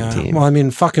a fucking team. Well, I mean,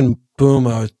 fucking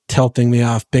Boomo tilting me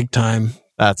off big time.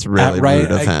 That's really rude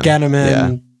of him. Get him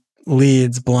in.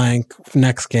 Leeds blank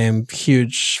next game,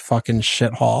 huge fucking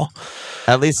shithole.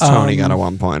 At least Tony got a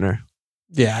 1-pointer.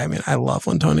 Yeah, I mean, I love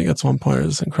when Tony gets 1-pointers.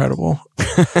 It's incredible.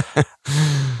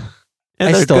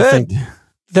 I still think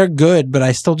they're good, but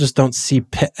I still just don't see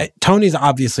Tony's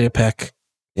obviously a pick.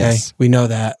 Yes, okay? We know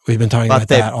that. We've been talking about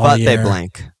that all year. But they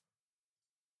blank.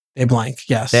 They blank.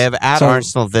 Yes, they have at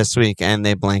Arsenal this week, and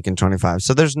they blank in 25.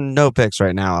 So there's no picks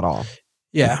right now at all.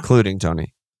 Yeah, including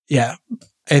Tony. Yeah,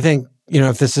 I think.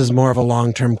 If this is more of a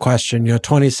long-term question,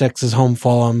 26 is home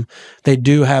Fulham. They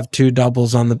do have 2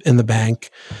 doubles in the bank.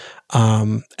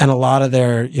 And a lot of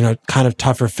their, kind of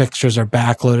tougher fixtures are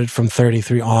backloaded from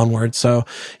 33 onward. So,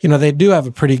 they do have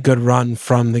a pretty good run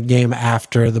from the game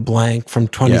after the blank from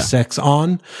 26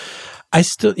 on. I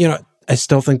still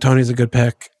think Tony's a good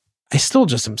pick. I still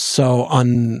just am so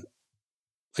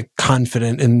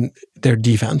confident in their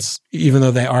defense, even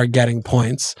though they are getting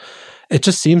points. It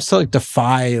just seems to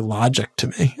defy logic to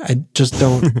me. I just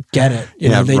don't get it.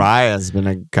 Raya has been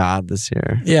a god this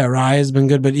year. Yeah, Raya has been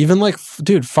good, but even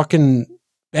fucking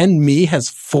Ben Mee has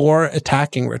 4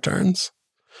 attacking returns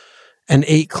and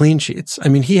 8 clean sheets. I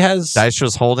mean, he has...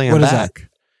 Dyche's holding him back. That?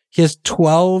 He has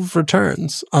 12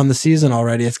 returns on the season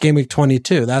already. It's game week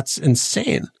 22. That's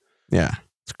insane. Yeah,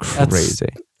 it's crazy.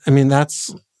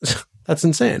 That's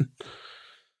insane.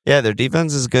 Yeah, their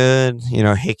defense is good.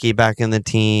 Hickey back in the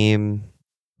team.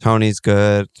 Tony's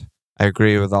good. I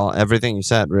agree with everything you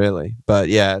said, really. But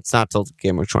yeah, it's not till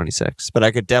game week 26. But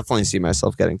I could definitely see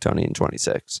myself getting Tony in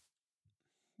 26.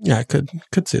 Yeah, I could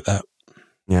see that.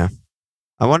 Yeah.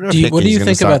 I wonder if Hickey's what do you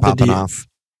think about popping off.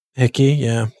 Hickey,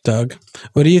 yeah, Doug.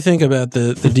 What do you think about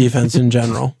the defense in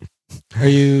general?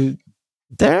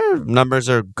 Their numbers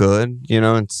are good.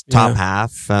 It's top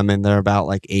half. I mean, they're about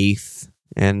like 8th.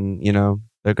 And,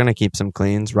 they're going to keep some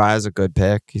cleans. Raya's a good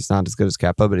pick. He's not as good as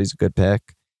Kepa, but he's a good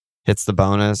pick. Hits the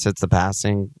bonus, hits the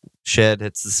passing shit,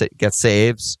 gets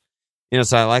saves.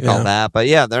 So I like all that. But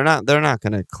yeah, they're not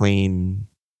going to clean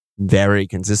very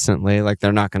consistently. Like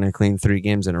they're not going to clean 3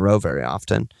 games in a row very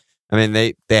often. I mean,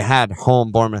 they had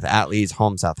home Bournemouth, at Leeds,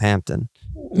 home Southampton.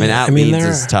 Leeds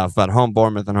is tough, but home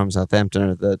Bournemouth and home Southampton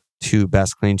are the 2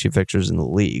 best clean sheet fixtures in the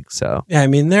league. So yeah, I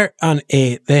mean they're on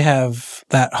 8. They have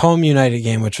that home United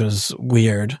game, which was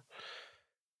weird.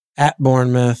 At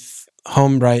Bournemouth,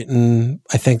 home Brighton.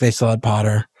 I think they still had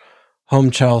Potter. Home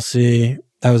Chelsea.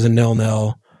 That was a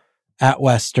 0-0. At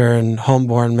Western, home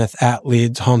Bournemouth, at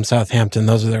Leeds, home Southampton.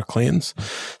 Those are their cleans.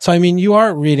 So, I mean, you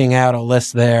are reading out a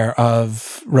list there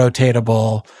of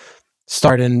rotatable,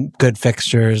 starting good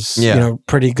fixtures,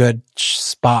 pretty good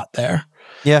spot there.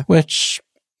 Yeah. Which,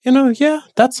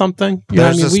 that's something.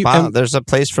 There's a spot. There's a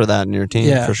place for that in your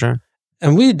team, for sure.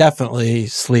 And we definitely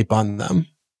sleep on them.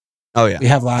 Oh, yeah. We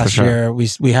have last year.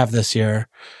 We have this year.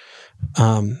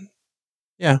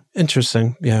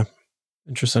 Interesting. Yeah.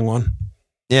 Interesting one.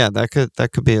 Yeah, that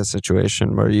could be a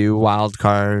situation where you wild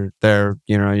card their,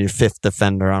 your 5th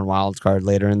defender on wild card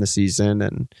later in the season,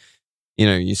 and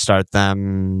you start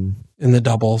them in the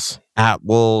doubles at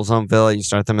Wolves, home Villa. You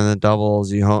start them in the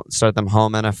doubles. You start them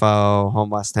home NFO, home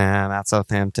West Ham, at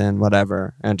Southampton,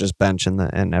 whatever, and just bench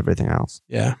and everything else.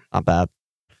 Yeah, not bad.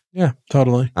 Yeah,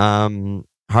 totally.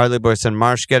 Harley Boy said,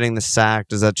 Marsh getting the sack.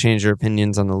 Does that change your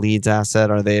opinions on the Leeds asset?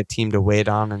 Are they a team to wait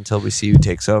on until we see who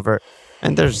takes over?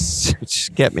 And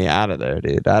just get me out of there,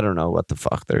 dude. I don't know what the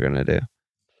fuck they're going to do.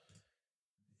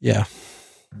 Yeah.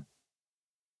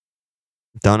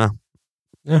 Don't know.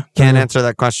 Yeah. Can't answer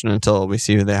that question until we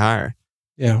see who they hire.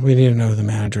 Yeah, we need to know who the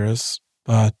manager is.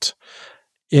 But,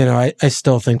 I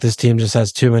still think this team just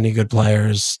has too many good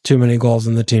players, too many goals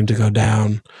in the team to go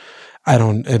down.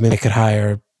 They could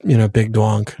hire, Big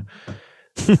Dwonk.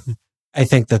 I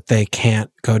think that they can't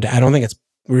go down. I don't think it's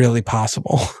really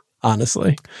possible,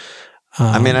 honestly.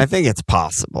 I think it's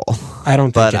possible. I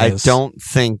don't think but it is.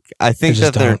 I think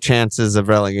that their chances of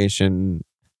relegation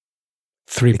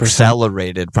 3%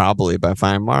 accelerated probably by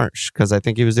firing Marsh, because I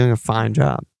think he was doing a fine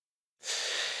job.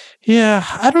 Yeah,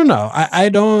 I don't know. I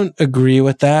don't agree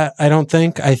with that.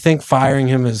 I think firing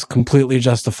him is completely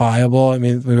justifiable. I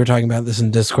mean, we were talking about this in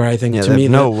Discord. I think to me,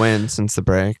 no win since the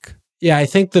break. Yeah, I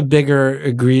think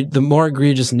the more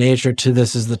egregious nature to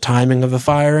this is the timing of the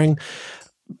firing.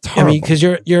 I mean, because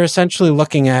you're essentially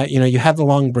looking at, you had the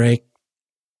long break.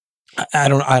 I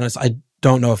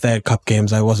don't know if they had cup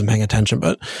games. I wasn't paying attention,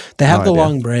 but they have the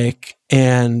long break,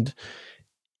 and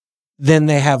then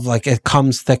they have it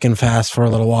comes thick and fast for a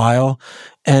little while.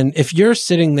 And if you're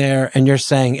sitting there and you're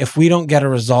saying, if we don't get a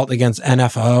result against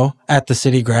NFO at the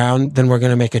City ground, then we're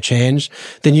going to make a change,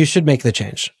 then you should make the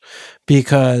change.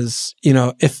 Because,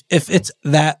 if it's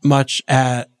that much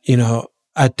at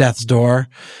death's door,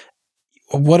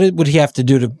 what would he have to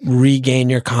do to regain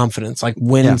your confidence?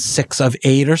 Win 6 of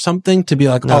 8 or something to be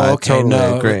like, I totally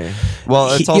agree.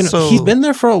 Well, it's also he's been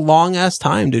there for a long ass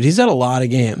time, dude. He's had a lot of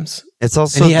games. It's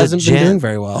also and he hasn't been doing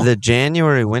very well. The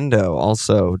January window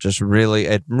also just really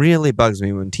bugs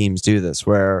me when teams do this,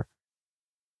 where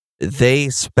they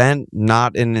spent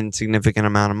not an insignificant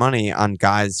amount of money on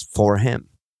guys for him.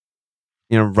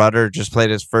 Rudder just played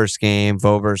his first game.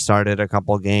 Vober started a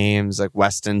couple games.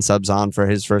 Weston subs on for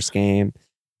his first game.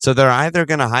 So they're either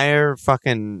going to hire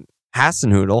fucking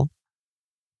Hasenhüttl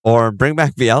or bring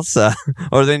back Bielsa,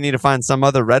 or they need to find some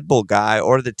other Red Bull guy,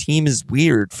 or the team is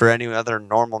weird for any other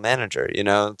normal manager.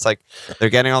 It's they're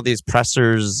getting all these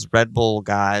pressers, Red Bull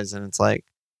guys, and it's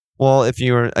well, if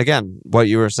you were, again, what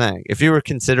you were saying, if you were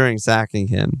considering sacking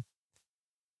him,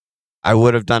 I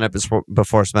would have done it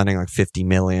before spending 50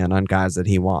 million on guys that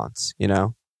he wants,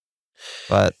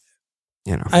 But,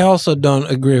 I also don't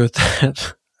agree with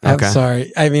that. I'm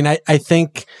sorry. I mean, I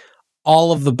think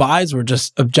all of the buys were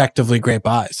just objectively great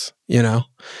buys,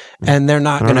 and they're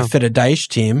not going to fit a Dyche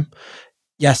team.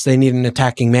 Yes, they need an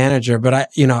attacking manager, but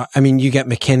you get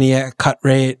McKinney at cut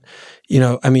rate.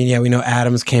 I mean, yeah, we know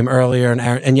Adams came earlier,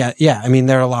 and yeah. I mean,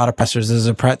 there are a lot of pressers. This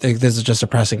is just a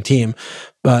pressing team,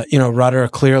 but Rudder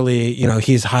clearly,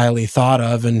 he's highly thought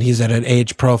of, and he's at an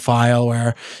age profile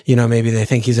where maybe they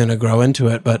think he's going to grow into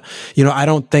it. But I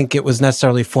don't think it was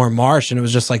necessarily for Marsh, and it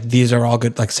was just like these are all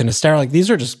good, like Sinisterra, like these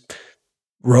are just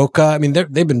Roca. I mean,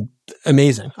 they've been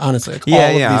amazing, honestly.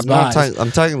 Like,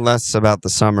 I'm talking less about the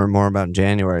summer, more about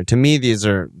January. To me, these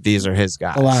are his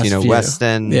guys.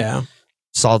 Weston,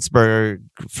 Salzburg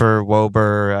for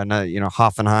Wober, and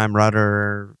Hoffenheim,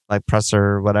 Rudder, like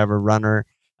Presser, whatever, Runner.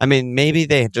 I mean, maybe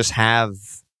they just have.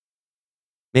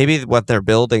 Maybe what they're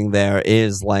building there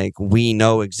is like we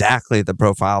know exactly the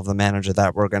profile of the manager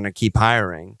that we're going to keep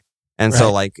hiring. And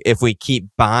so, like, if we keep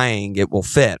buying, it will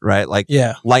fit, right? Like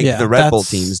the Red Bull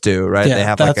teams do, right? They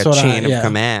have like a chain of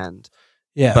command.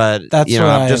 Yeah, but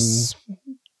that's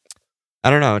I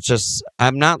don't know. It's just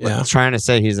I'm not trying to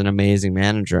say he's an amazing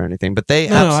manager or anything, but they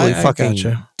absolutely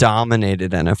fucking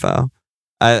dominated NFO.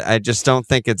 I just don't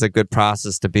think it's a good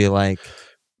process to be like,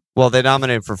 well, they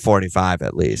dominated for 45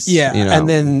 at least. Yeah, and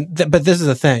then, but this is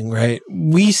the thing, right?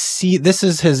 We see, this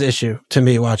is his issue to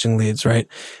me watching Leeds, right?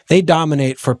 They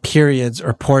dominate for periods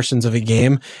or portions of a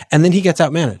game, and then he gets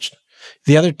outmanaged.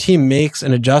 The other team makes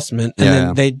an adjustment,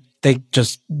 and then they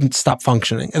just stop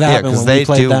functioning. That happened when we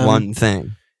played them. One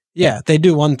thing. Yeah, they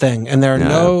do one thing, and there are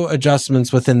no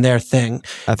adjustments within their thing.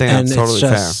 I think that's totally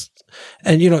fair.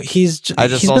 And I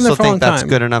just also think that's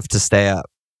good enough to stay up.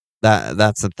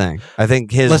 That's the thing. I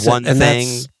think his one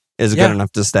thing is good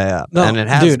enough to stay up, and it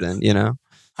has been.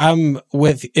 I'm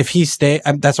with if he stay.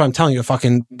 That's why I'm telling you, a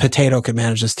fucking Potato could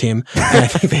manage this team, and I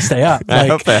think they stay up. I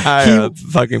hope they hire a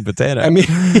fucking Potato. I mean,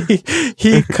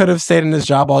 he could have stayed in his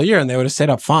job all year, and they would have stayed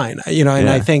up fine. And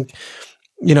I think,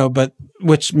 but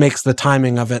which makes the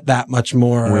timing of it that much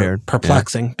more weird,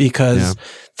 perplexing because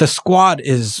the squad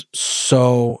is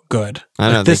so good.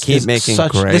 I know they keep making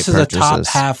great. This is a top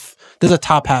half. This is a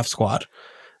top half squad.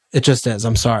 It just is.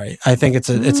 I'm sorry. I think it's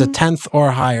a 10th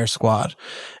or higher squad.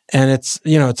 And it's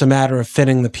a matter of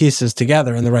fitting the pieces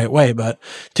together in the right way. But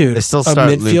dude, they still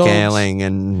start Luke Ayling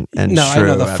and no, Shrew I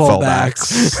know the at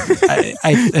fullbacks.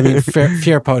 I mean,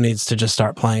 Firpo needs to just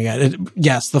start playing it.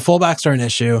 Yes, the fullbacks are an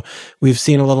issue. We've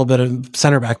seen a little bit of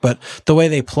center back, but the way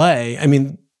they play, I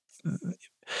mean,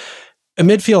 a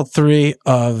midfield three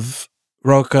of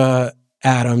Roca,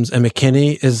 Adams, and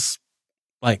McKinney is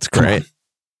like it's great.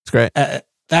 It's great.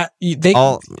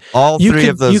 All three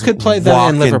of those you could play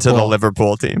them in Liverpool. Into the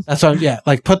Liverpool team. That's what. Yeah,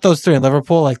 like put those three in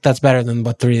Liverpool. Like that's better than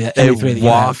what three that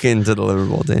walk into the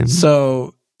Liverpool team.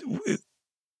 So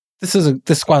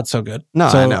this squad's so good. No,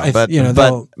 so I know,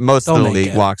 but most of the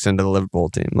league walks into the Liverpool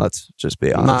team. Let's just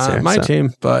be honest here. My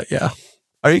team, but yeah.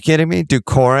 Are you kidding me?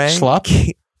 Doucouré?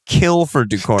 Schlupp? Kill for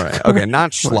Doucouré. Okay,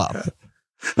 not Schlupp.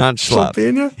 Not Schlupp.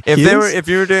 If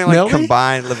you were doing like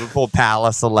combined Liverpool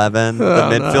Palace 11, the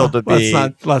midfield would be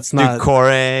let's not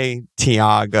Doucouré,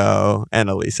 Thiago, and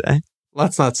Elise.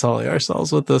 Let's not sully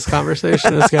ourselves with this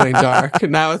conversation. It's getting dark.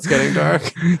 Now it's getting dark.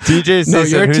 TJ Season, no,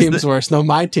 your team's worse. No,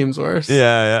 my team's worse.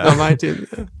 Yeah. No, my team.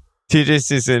 Yeah. TJ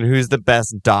Season, who's the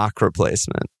best Doc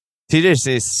replacement? TJ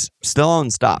Season still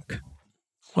owns Doc.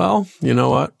 Well, you know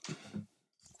what?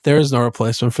 There is no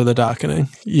replacement for the docketing.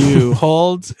 You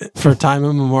hold for time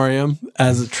in memoriam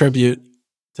as a tribute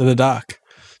to the doc.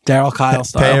 Daryl Kyle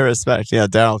style. Pay respect. Yeah,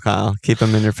 Daryl Kyle. Keep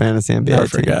him in your fantasy NBA Never team.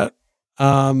 forget.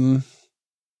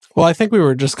 Well, I think we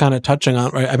were just kind of touching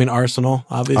on, right? I mean, Arsenal,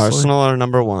 obviously. Arsenal are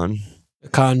number one.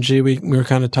 Kanji, we were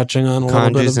kind of touching on a little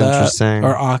bit of that. Interesting.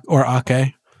 Or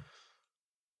Ake.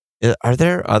 Are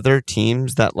there other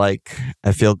teams that like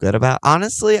I feel good about?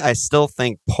 Honestly, I still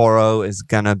think Porro is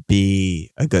gonna be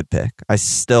a good pick. I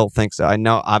still think so. I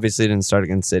know obviously it didn't start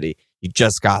against City. You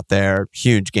just got there,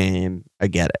 huge game. I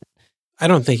get it. I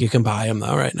don't think you can buy him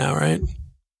though right now, right?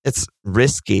 It's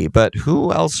risky, but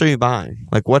who else are you buying?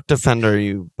 Like what defender are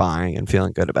you buying and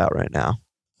feeling good about right now?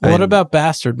 What about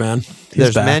Bastard, man?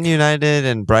 There's Man United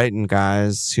and Brighton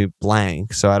guys who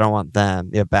blank, so I don't want them.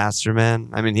 Yeah, Bastard,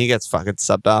 man. I mean, he gets fucking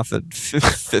subbed off at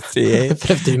 58.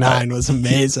 59 was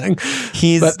amazing.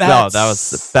 That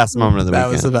was the best moment of the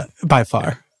weekend. That was by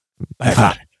far. By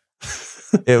far.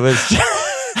 It was.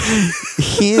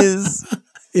 He's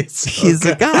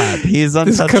a god. He's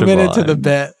untouchable. He's committed to the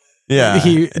bit. Yeah,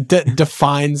 he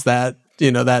defines that.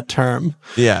 That term.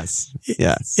 Yes.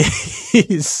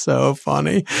 He's so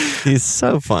funny. He's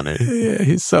so funny. Yeah,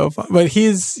 he's so fun. But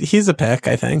he's a pick,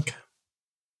 I think.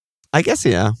 I guess,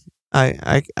 yeah.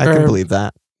 I can believe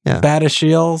that. Yeah.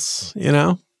 Batashiels,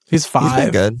 he's 5. He's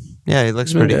been good. Yeah, he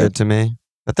looks pretty good to me.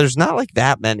 But there's not like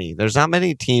that many. There's not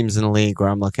many teams in the league where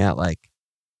I'm looking at like,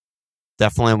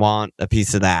 definitely want a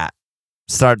piece of that.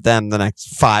 start them the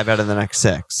next 5 out of the next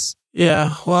 6.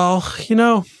 Yeah, well,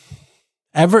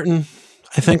 Everton,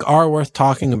 I think, are worth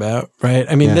talking about, right?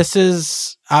 I mean, This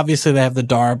is obviously they have the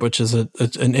Darb, which is an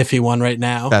iffy one right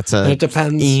now. That's it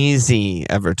depends. Easy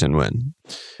Everton win.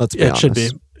 Let's be honest. It should be,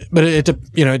 but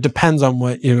it depends on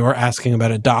what you were asking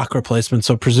about a Doc replacement.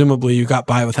 So presumably you got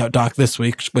by without Doc this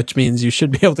week, which means you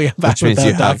should be able to get by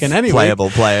without Doc in any week. Playable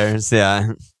players,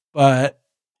 yeah. But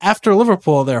after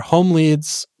Liverpool, they're home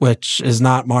Leeds, which is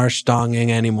not Marsh donging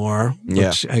anymore,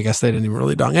 which I guess they didn't even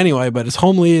really dong anyway, but it's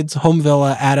home Leeds, home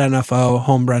Villa, at NFO,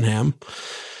 home Brenham.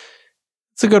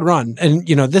 It's a good run. And,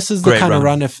 this is the kind of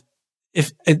run if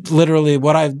it literally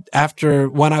when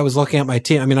I was looking at my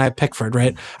team, I mean, I have Pickford,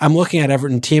 right? I'm looking at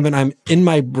Everton team and I'm in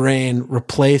my brain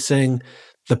replacing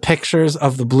the pictures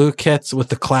of the blue kits with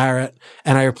the claret,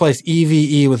 and I replace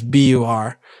EVE with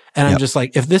BUR. And I'm just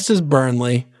like, if this is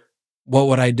Burnley, what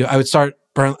would I do? I would start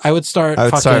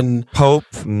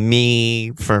Pope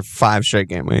me for 5 straight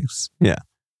game weeks. Yeah.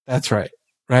 That's right.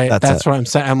 Right. That's what I'm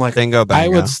saying. I'm like, bingo, bango. I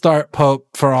would start Pope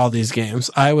for all these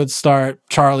games. I would start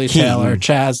Charlie Taylor,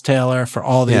 Chaz Taylor for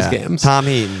all these games. Tom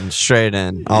Heaton straight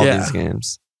in all these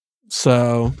games.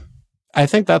 So I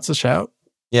think that's a shout.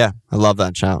 Yeah. I love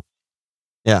that shout.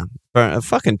 Yeah.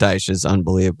 Fucking Dyche is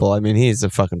unbelievable. I mean, he's a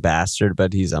fucking bastard,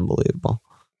 but he's unbelievable.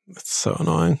 It's so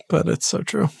annoying, but it's so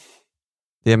true.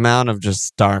 The amount of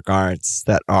just dark arts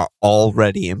that are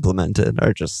already implemented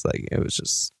are just like, it was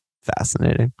just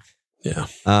fascinating. Yeah.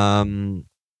 I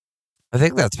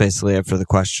think that's basically it for the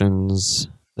questions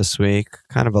this week.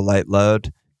 Kind of a light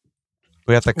load.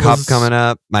 We got the Cup coming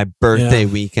up, my birthday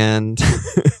weekend.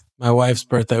 My wife's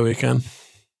birthday weekend.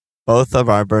 Both of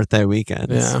our birthday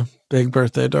weekends. Yeah. Big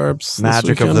birthday darbs.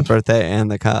 Magic of the birthday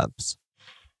and the Cubs.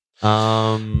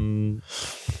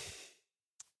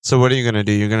 So what are you going to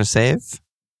do? You're going to save?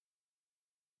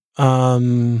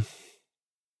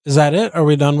 Is that it? Are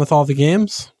we done with all the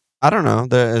games? I don't know.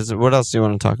 What else do you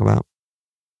want to talk about?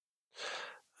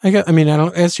 I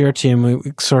guess your team, we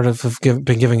sort of have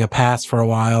been giving a pass for a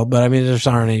while, but I mean, there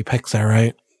aren't any picks there,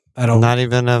 right? Not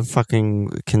even a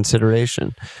fucking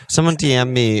consideration. Someone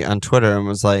DM'd me on Twitter and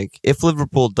was like, if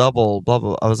Liverpool double, blah,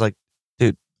 blah. I was like,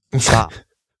 dude, stop.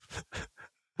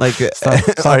 Like,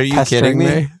 stop are you kidding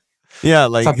me? Yeah,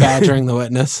 like stop badgering the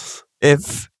witness.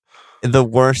 If the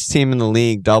worst team in the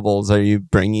league doubles, are you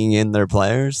bringing in their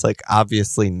players? Like,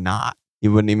 obviously not.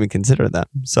 You wouldn't even consider them.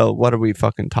 So what are we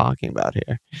fucking talking about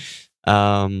here?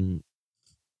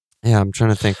 Yeah, I'm trying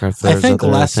to think if there's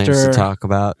other things to talk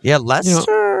about. Yeah,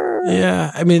 Leicester.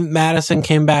 I mean, Madison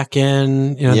came back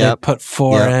in. They put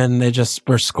 4 in. They just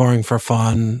were scoring for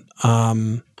fun.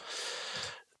 The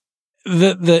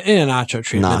Iheanacho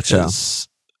treatment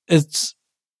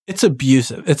it's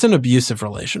abusive. It's an abusive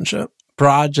relationship.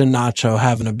 Braj and Nacho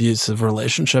have an abusive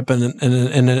relationship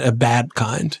and a bad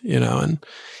kind, and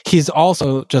he's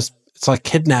also just, it's like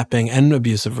kidnapping and an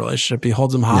abusive relationship. He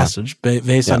holds him hostage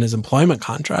based on his employment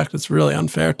contract. It's really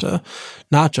unfair to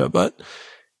Nacho, but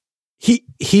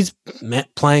he's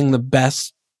playing the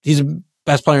best. He's the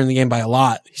best player in the game by a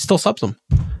lot. He still subs him.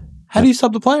 How do you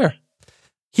sub the player?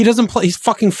 He doesn't play. He's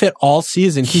fucking fit all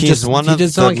season. He's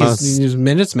minutes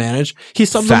managed. He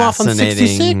subbed him off on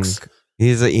 66.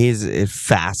 He's a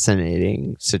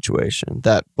fascinating situation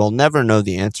that we'll never know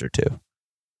the answer to.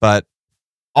 But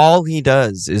all he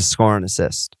does is score and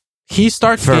assist. He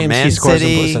starts games, Man he scores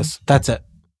and assists. That's it.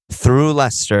 Through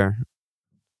Leicester,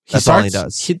 all he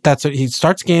does. He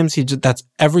starts games. That's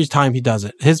every time he does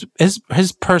it. His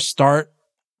per start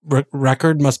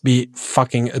record must be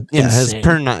fucking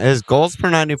insane. His goals per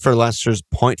 90 for Leicester is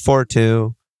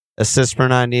 0.42. Assists per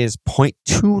 90 is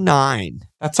 0.29.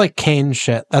 That's like Kane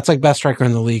shit. That's like best striker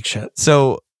in the league shit.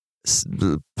 So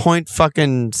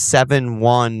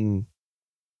 0.71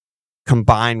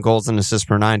 combined goals and assists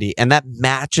per 90, and that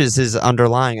matches his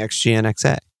underlying XG and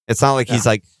XA. It's not like he's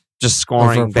like just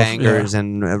scoring bangers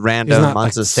and random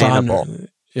unsustainable.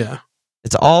 Yeah.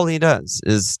 It's all he does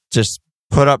is just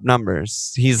put up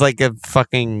numbers. He's like a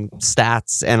fucking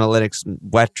stats analytics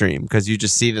wet dream because you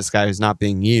just see this guy who's not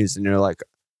being used and you're like,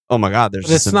 oh my God, there's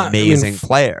this amazing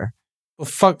player. Well,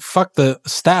 fuck the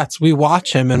stats. We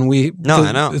watch him and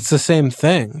I know. It's the same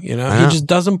thing. He just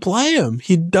doesn't play him.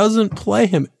 He doesn't play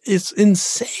him. It's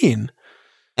insane.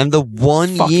 And the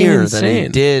one year that he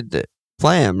did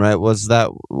play him, right, was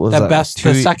the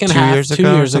second half 2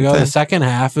 years ago. The second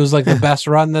half, it was like the best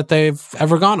run that they've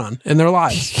ever gone on in their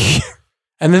lives.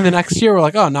 And then the next year, we're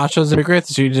like, oh, Nacho's gonna be great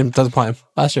this year. He doesn't play him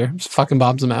last year. Just fucking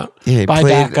bombs him out. Yeah, Buy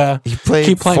Daka. He played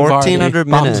keep playing 1,400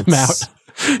 minutes him out.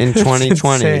 In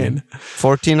 2020.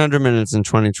 1,400 minutes in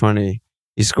 2020.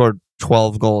 He scored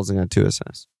 12 goals and got 2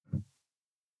 assists.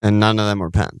 and none of them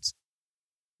were Pens.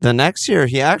 The next year,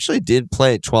 he actually did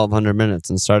play 1,200 minutes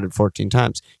and started 14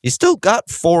 times. He still got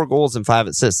 4 goals and 5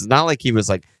 assists. It's not like he was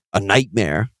like a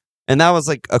nightmare. And that was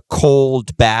like a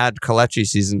cold, bad Kalechi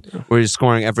season where he's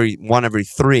scoring every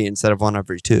 3 instead of 1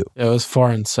 every 2. It was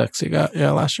 4 and 6 he got,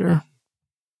 last year.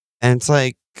 And it's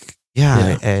like,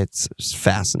 it's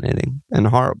fascinating and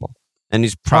horrible. And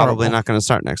he's probably not going to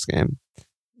start next game.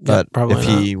 But if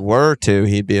he were to,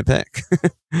 he'd be a pick.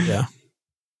 Yeah.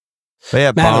 But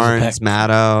yeah, Barnes,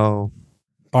 Maddo.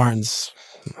 Barnes.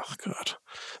 Oh, God.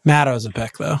 Maddo's a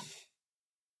pick, though.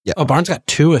 Yeah. Oh, Barnes got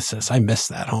 2 assists. I missed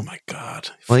that. Oh, my God.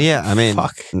 Well, yeah. I mean,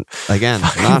 again,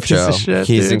 Nacho.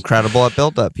 He's incredible at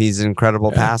build-up. He's an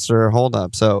incredible passer,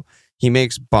 hold-up. So he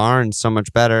makes Barnes so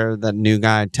much better. That new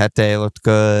guy, Tete, looked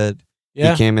good.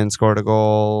 Yeah. He came in, scored a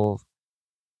goal.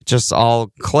 It just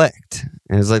all clicked.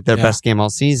 It was like their best game all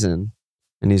season.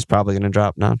 And he's probably going to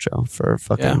drop Nacho for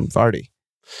fucking Vardy.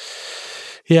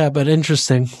 Yeah, but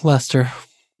interesting. Leicester.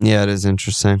 Yeah, it is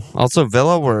interesting. Also,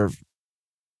 Villa were...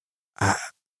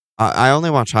 I only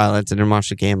watch highlights. I didn't watch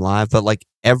the game live. But like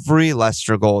every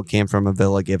Leicester goal came from a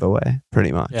Villa giveaway,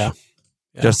 pretty much. Yeah.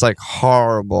 Just like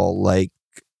horrible, like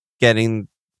getting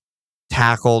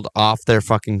tackled off their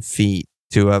fucking feet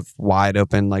to have wide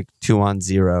open like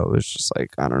 2-on-0. It was just like,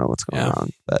 I don't know what's going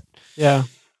on. But yeah,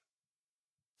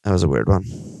 that was a weird one.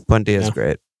 Buendia's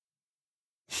great.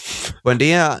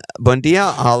 Buendia,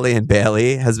 Ali, and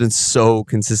Bailey has been so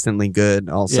consistently good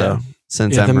also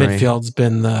since Emery. The midfield's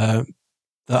been the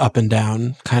up and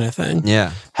down kind of thing.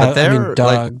 Yeah. But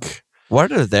Doug... Like,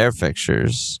 what are their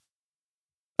fixtures?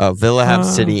 Oh, Villa have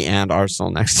City and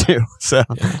Arsenal next to, so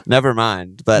never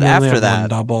mind. But after that,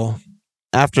 double.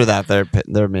 After that,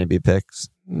 there may be picks.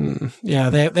 Yeah,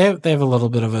 they have a little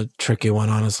bit of a tricky one,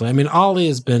 honestly. I mean, Ollie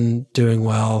has been doing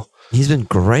well. He's been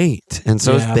great, and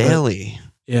so is Bailey.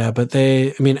 But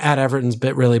at Everton's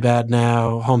really bad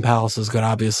now. Home Palace is good,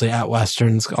 obviously. At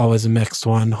Western's always a mixed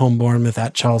one. Home Bournemouth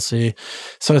at Chelsea.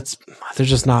 So they're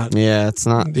just not. Yeah, it's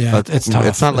not. Yeah, it's tough.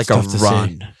 It's not like a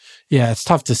run. Yeah, it's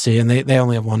tough to see, and they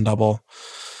only have 1 double.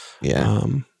 Yeah.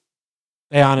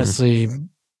 They honestly,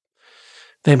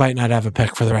 they might not have a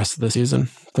pick for the rest of the season,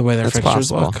 the way their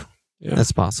fixtures look. Yeah.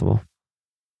 That's possible.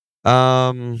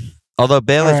 Although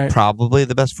Bailey's probably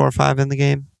the best 4-5 in the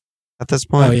game at this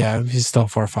point. Oh, yeah, he's still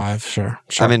 4-5, sure.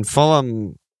 I mean,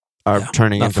 Fulham are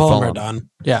turning into Fulham. Are done.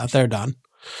 Yeah, they're done.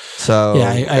 So,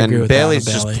 I agree with Bailey's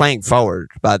that. just playing forward,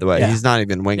 by the way. Yeah. He's not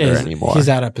even winger anymore. He's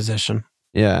out of position.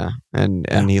 Yeah, and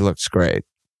he looks great.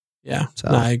 Yeah, so,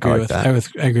 I agree with that.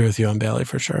 I agree with you on Bailey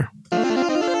for sure.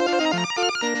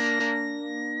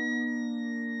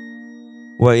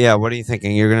 Well, yeah. What are you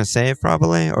thinking? You're going to save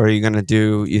probably, or are you going to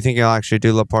do? You think you'll actually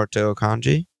do Laporte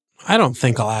Akanji? I don't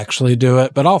think I'll actually do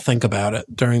it, but I'll think about it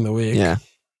during the week. Yeah.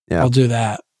 I'll do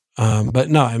that. But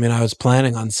no, I mean, I was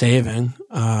planning on saving.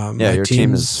 Your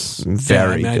team is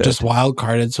very good. I just wild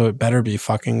carded, so it better be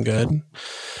fucking good.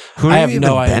 Who I have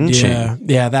no idea.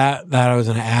 Yeah, that I was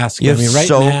going to ask. You have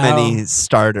many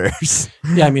starters.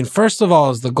 Yeah, I mean, first of all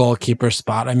is the goalkeeper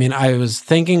spot. I mean, I was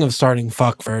thinking of starting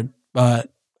Fuckford, but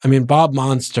I mean, Bob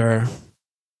Monster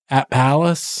at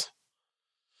Palace.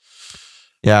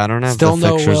 Yeah, I don't have the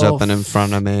fixtures open in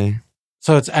front of me.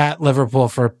 So it's at Liverpool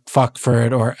for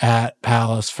Fuckford or at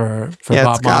Palace for Bob Monster. Yeah,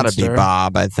 it's got to be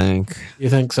Bob, I think. You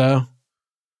think so?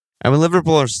 I mean,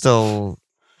 Liverpool are still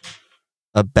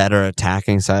a better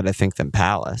attacking side, I think, than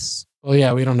Palace. Well,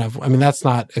 yeah, we don't have... I mean, that's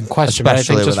not in question.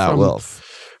 Especially but I think without Wilf.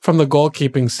 From the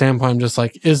goalkeeping standpoint, I'm just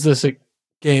like, is this a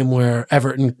game where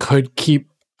Everton could keep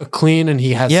a clean and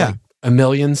he has like a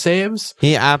million saves?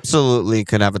 He absolutely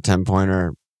could have a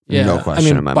 10-pointer. Yeah. No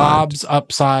question in my Bob's mind.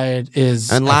 upside is,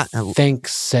 I think,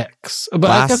 6. But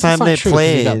last time they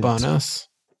played, he got bonus.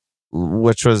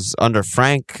 Which was under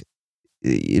Frank,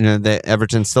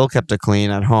 Everton still kept it clean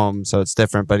at home, so it's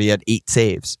different, but he had 8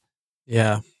 saves.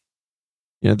 Yeah.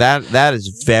 That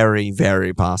is very,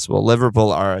 very possible.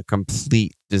 Liverpool are a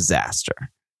complete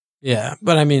disaster. Yeah,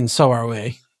 but I mean, so are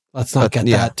we. Let's not get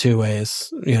that 2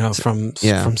 ways, from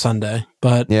Sunday.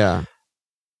 But yeah.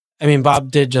 I mean, Bob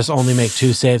did just only make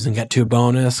 2 saves and get 2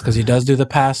 bonus because he does do the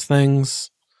pass things.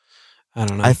 I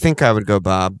don't know. I think I would go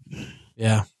Bob.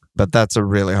 Yeah. But that's a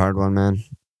really hard one, man.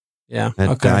 Yeah.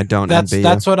 Okay. I don't envy you.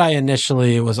 That's what I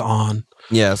initially was on.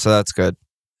 Yeah, so that's good.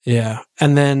 Yeah.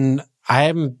 And then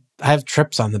I have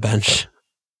Trips on the bench.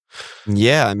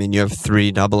 Yeah, I mean, you have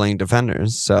 3 doubling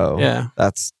defenders, so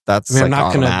that's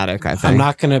automatic, I think. I'm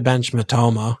not going to bench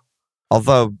Matoma.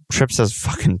 Although Trips has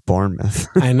fucking Bournemouth.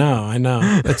 I know.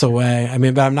 It's a way. I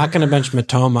mean, but I'm not going to bench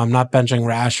Matoma. I'm not benching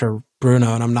Rash or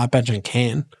Bruno, and I'm not benching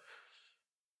Kane.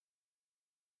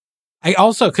 I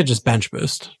also could just bench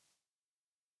boost.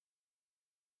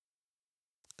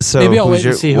 So maybe I'll wait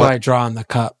and see who I draw in the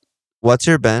cup. What's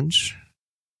your bench?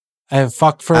 I have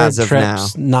Fuckford,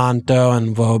 Trips, Nanto,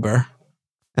 and Vober.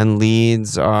 And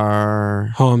Leeds are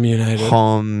home United.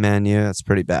 Home menu. That's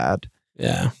pretty bad.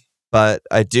 Yeah. But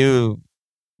I do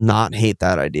not hate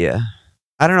that idea.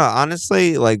 I don't know.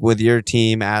 Honestly, like with your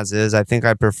team as is, I think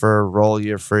I prefer roll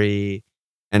your free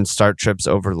and start Trips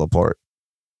over Laporte.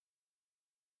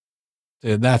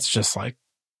 Dude, that's just like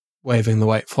waving the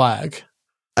white flag.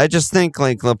 I just think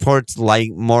like Laporte's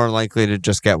more likely to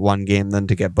just get one game than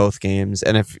to get both games.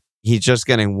 And if he's just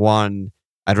getting one,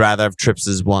 I'd rather have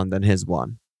Trips' one than his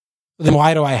one. Then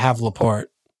why do I have Laporte?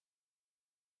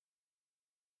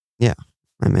 Yeah.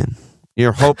 I mean,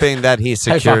 you're hoping that he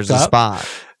secures a spot.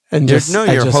 And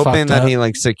you're hoping that he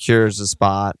like secures a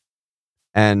spot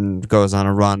and goes on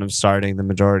a run of starting the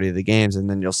majority of the games, and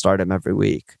then you'll start him every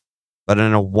week. But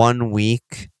in a 1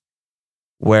 week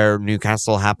where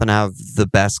Newcastle happen to have the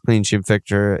best clean sheet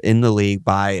fixture in the league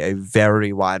by a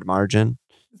very wide margin.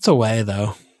 It's away,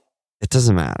 though. It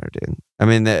doesn't matter, dude. I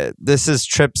mean, this is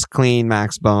Trips clean,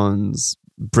 Max Bones,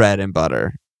 bread and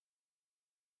butter.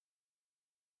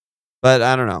 But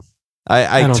I don't know.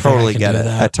 I totally get it.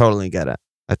 I totally get it.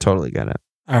 I totally get it.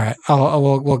 All right.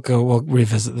 We'll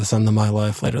revisit this on the My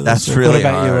Life later. That's really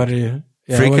hard. What about you? What are you?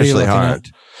 Yeah, freakishly hard.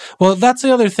 At? Well, that's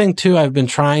the other thing too. I've been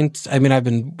I've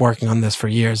been working on this for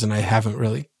years and I haven't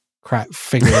really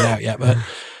figured it out yet, but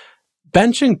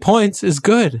benching points is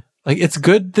good. Like it's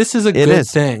good. This is a good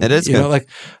thing. It is good. You know, like,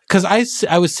 cause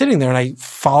I was sitting there and I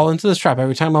fall into this trap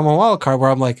every time I'm on wild card where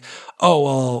I'm like, oh,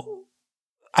 well,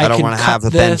 I don't want to have a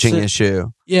benching issue.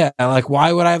 Yeah. Like,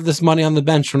 why would I have this money on the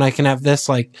bench when I can have this,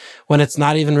 like, when it's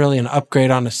not even really an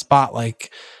upgrade on a spot?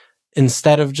 Like,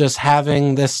 instead of just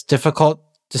having this difficult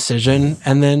decision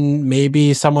and then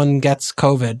maybe someone gets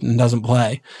COVID and doesn't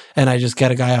play and I just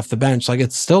get a guy off the bench. Like,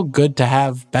 it's still good to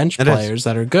have bench players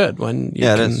that are good when you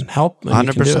can help and 100%.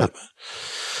 You can do it.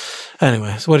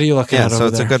 Anyways, what are you looking at over there? So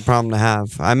it's a good problem to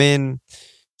have. I mean,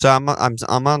 so I'm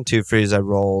on 2 frees I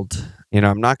rolled. You know,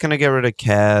 I'm not going to get rid of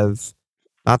Kev.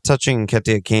 Not touching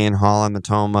Nketiah, Kane, Haaland,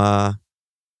 Matoma.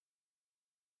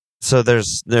 So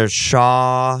there's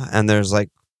Shaw and there's like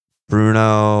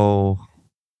Bruno.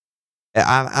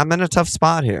 I'm in a tough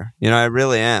spot here. You know, I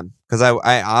really am. Because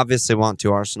I obviously want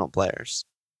 2 Arsenal players.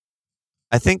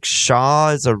 I think Shaw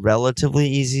is a relatively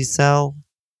easy sell.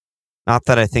 Not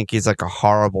that I think he's like a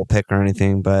horrible pick or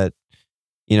anything, but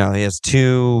you know, he has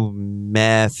 2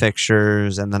 meh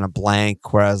fixtures and then a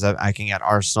blank, whereas I can get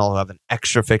Arsenal who have an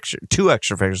extra fixture, 2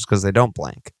 extra fixtures because they don't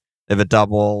blank. They have a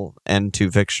double and 2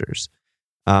 fixtures.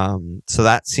 So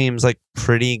that seems like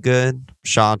pretty good.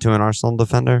 Shaw to an Arsenal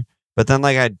defender. But then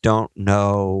like I don't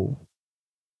know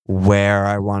where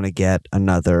I want to get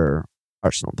another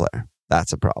Arsenal player.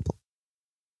 That's a problem.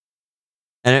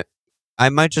 And I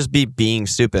might just be being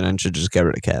stupid and should just get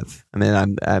rid of Kev. I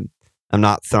mean, I'm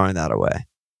not throwing that away.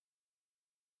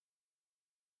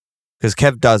 Because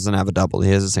Kev doesn't have a double. He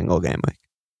has a single game week.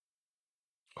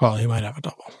 Well, he might have a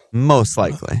double. Most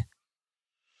likely.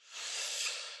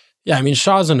 Yeah, I mean,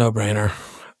 Shaw's a no-brainer.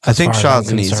 I think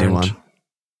Shaw's an easy one.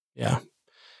 Yeah.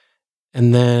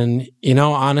 And then, you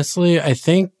know, honestly, I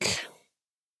think...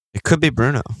 It could be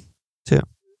Bruno, too.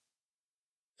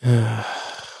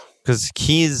 Because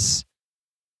he's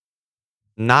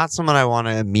not someone I want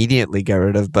to immediately get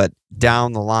rid of, but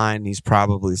down the line, he's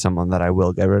probably someone that I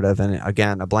will get rid of. And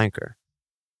again, a blanker.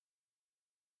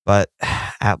 But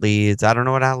at Leeds, I don't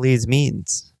know what at Leeds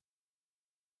means.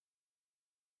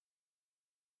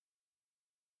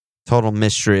 Total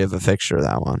mystery of a fixture,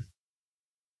 that one.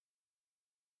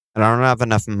 And I don't have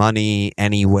enough money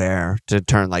anywhere to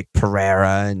turn like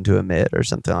Pereira into a mid or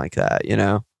something like that, you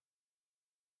know?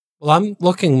 Well, I'm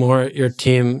looking more at your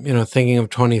team, you know, thinking of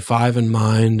 25 in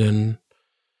mind, and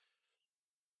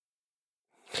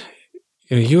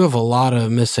you know, you have a lot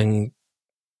of missing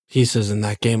pieces in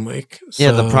that game week. So,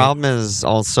 yeah, the problem is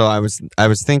also I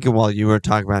was thinking while you were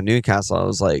talking about Newcastle, I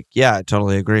was like, yeah, I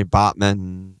totally agree.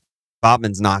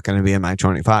 Botman's not going to be in my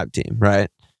 25 team, right?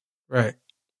 Right.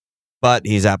 But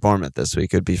he's at Bournemouth this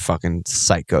week. It'd be fucking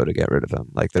psycho to get rid of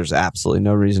him. Like, there's absolutely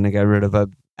no reason to get rid of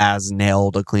him. As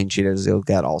nailed a clean sheet as he'll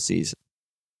get all season.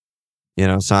 You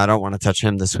know, so I don't want to touch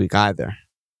him this week either.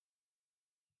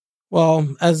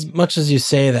 Well, as much as you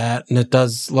say that, and it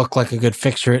does look like a good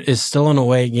fixture, it is still an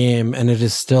away game, and it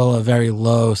is still a very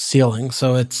low ceiling.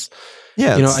 So it's,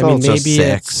 yeah, you know, I mean, maybe 6.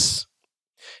 it's,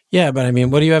 yeah, but I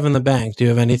mean, what do you have in the bank? Do you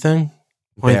have anything?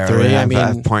 0.3? I mean, I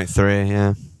have 0.3,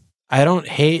 yeah. I don't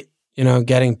hate, you know,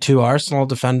 getting 2 Arsenal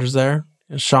defenders there.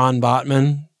 Sean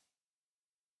Botman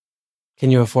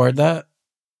Can you afford that?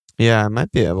 Yeah, I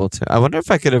might be able to. I wonder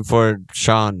if I could afford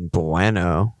Sean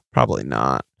Bueno. Probably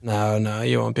not. No,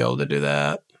 you won't be able to do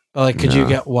that. But like, could you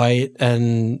get White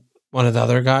and one of the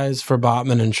other guys for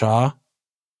Botman and Shaw?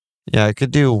 Yeah, I could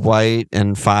do White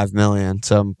and 5 million,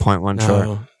 so I'm 0.1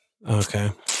 short.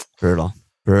 Okay. Brutal.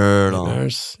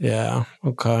 Yeah.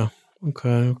 Okay.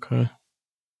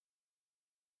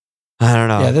 I don't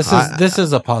know. Yeah, this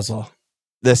is a puzzle.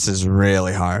 This is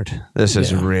really hard.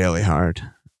 Really hard.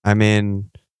 I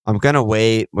mean, I'm going to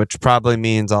wait, which probably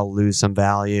means I'll lose some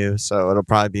value. So it'll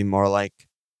probably be more like,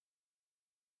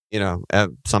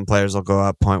 some players will go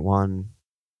up 0.1.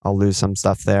 I'll lose some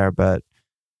stuff there. But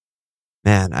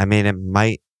man, I mean,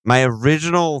 my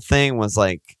original thing was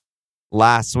like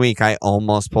last week, I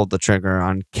almost pulled the trigger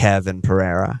on Kev and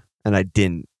Pereira, and I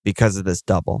didn't because of this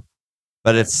double.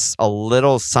 But it's a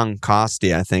little sunk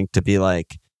costy, I think, to be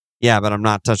like, yeah, but I'm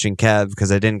not touching Kev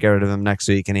because I didn't get rid of him next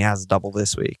week and he has a double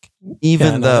this week.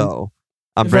 Even though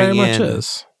I'm bringing in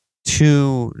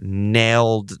 2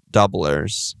 nailed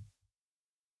doublers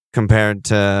compared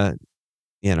to,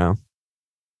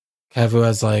 Kev, who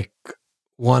has like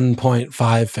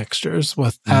 1.5 fixtures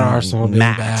at Arsenal being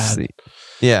max. Bad.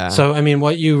 Yeah. So, I mean,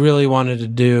 what you really wanted to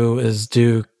do is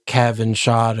do Kev and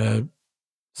Shaw to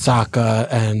Saka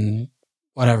and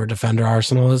whatever defender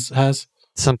Arsenal has.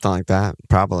 Something like that,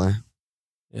 probably.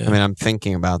 Yeah. I mean, I'm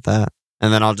thinking about that.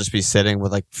 And then I'll just be sitting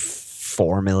with like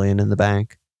 4 million in the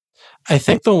bank. I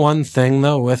think the one thing,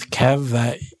 though, with Kev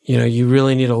that, you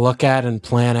really need to look at and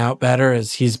plan out better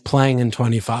is he's playing in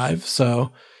 25.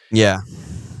 So, yeah.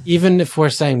 Even if we're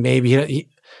saying maybe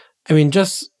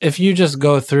if you just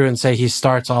go through and say he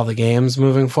starts all the games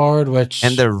moving forward,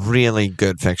 and they're really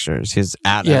good fixtures. He's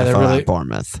at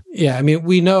Bournemouth. Yeah, I mean,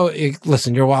 we know.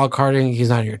 Listen, you're wild carding. He's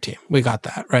not your team. We got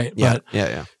that right. Yeah,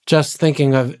 but just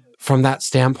thinking of from that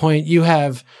standpoint, you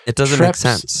have it doesn't make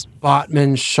sense.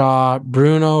 Botman, Shaw,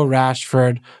 Bruno,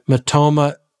 Rashford,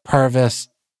 Matoma, Purvis.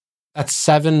 That's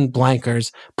 7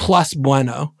 blankers plus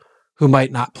Bueno, who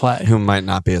might not play, who might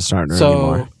not be a starter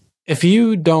anymore. If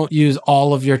you don't use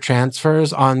all of your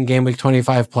transfers on game week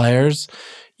 25 players,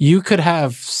 you could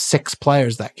have 6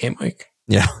 players that game week.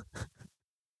 Yeah.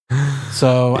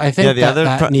 So I think the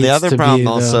other problem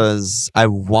also is I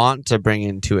want to bring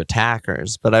in 2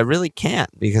 attackers, but I really can't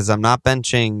because I'm not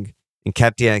benching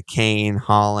Nketiah, Kane,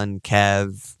 Haaland,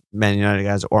 Kev, Man United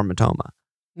guys, or Matoma.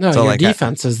 No, so your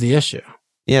defense is the issue.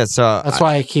 Yeah, so that's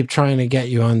why I keep trying to get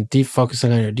you on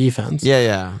focusing on your defense.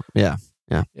 Yeah.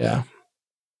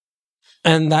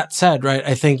 And that said, right,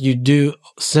 I think you do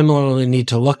similarly need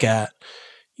to look at,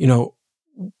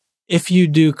 if you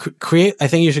do create, I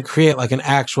think you should create like an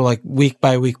actual like week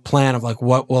by week plan of like,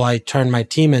 what will I turn my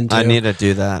team into? I need to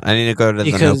do that. I need to go to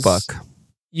the notebook.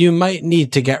 You might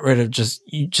need to get rid of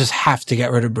you just have to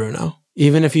get rid of Bruno.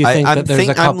 Even if you think that there's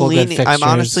a couple good fixtures. I'm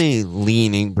honestly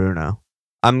leaning Bruno.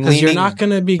 Because you're not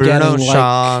going to be Bruno, getting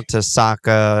Shaw to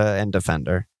Saka and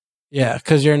defender. Yeah,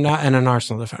 because you're not an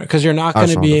Arsenal defender. Because you're not going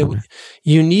to be able.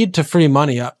 You need to free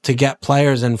money up to get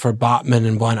players in for Botman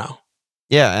and Bueno.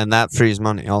 Yeah, and that frees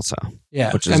money also.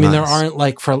 Yeah, which is nice. There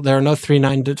aren't there are no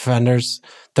 3-9 defenders.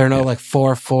 There are no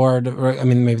 4-4. I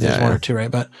mean, maybe there's 1 or 2,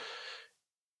 right? But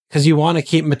because you want to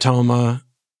keep Matoma,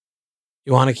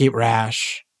 you want to keep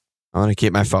Rash. I want to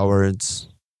keep my forwards.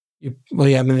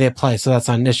 They play, so that's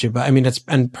not an issue. But I mean,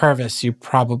 and Purvis, you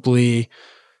probably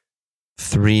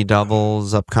 3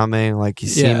 doubles upcoming. Like he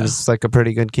seems like a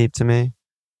pretty good keep to me.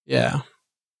 Yeah.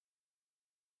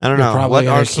 I don't know. What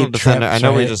Arsenal defender? I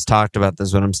know we just talked about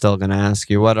this, but I'm still going to ask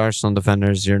you. What Arsenal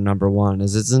defender is your number 1?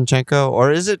 Is it Zinchenko?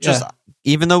 Or is it just,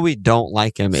 even though we don't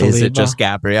like him, Saliba? Is it just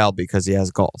Gabriel because he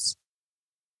has goals?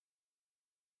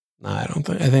 No, I don't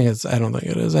think it is. I think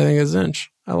it's Zinch.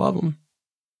 I love him.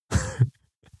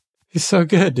 He's so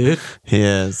good, dude. He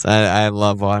is. I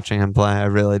love watching him play. I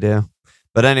really do.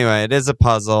 But anyway, it is a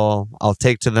puzzle. I'll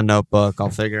take to the notebook. I'll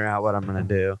figure out what I'm going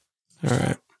to do. All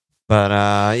right. But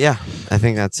I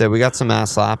think that's it. We got some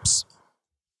ass slaps.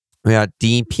 We got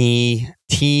DPT,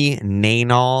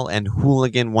 Nainal, and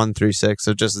Hooligan136.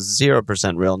 So just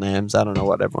 0% real names. I don't know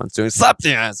what everyone's doing. Slap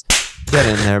the ass. Get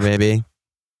in there, baby.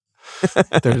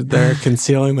 They're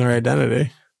concealing their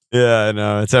identity. Yeah, I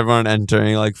know. It's everyone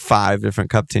entering like 5 different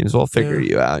cup teams. We'll figure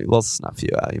you out. We'll snuff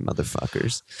you out, you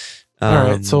motherfuckers. All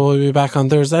right, so we'll be back on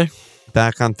Thursday.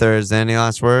 Back on Thursday. Any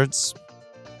last words?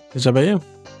 Good job by you.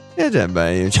 Good job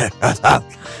by you. Check us out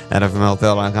at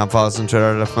FMLField.com. Follow us on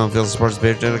Twitter at FMLField Sports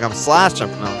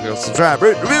page.com/FMLField. Subscribe,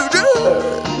 rate,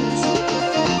 review.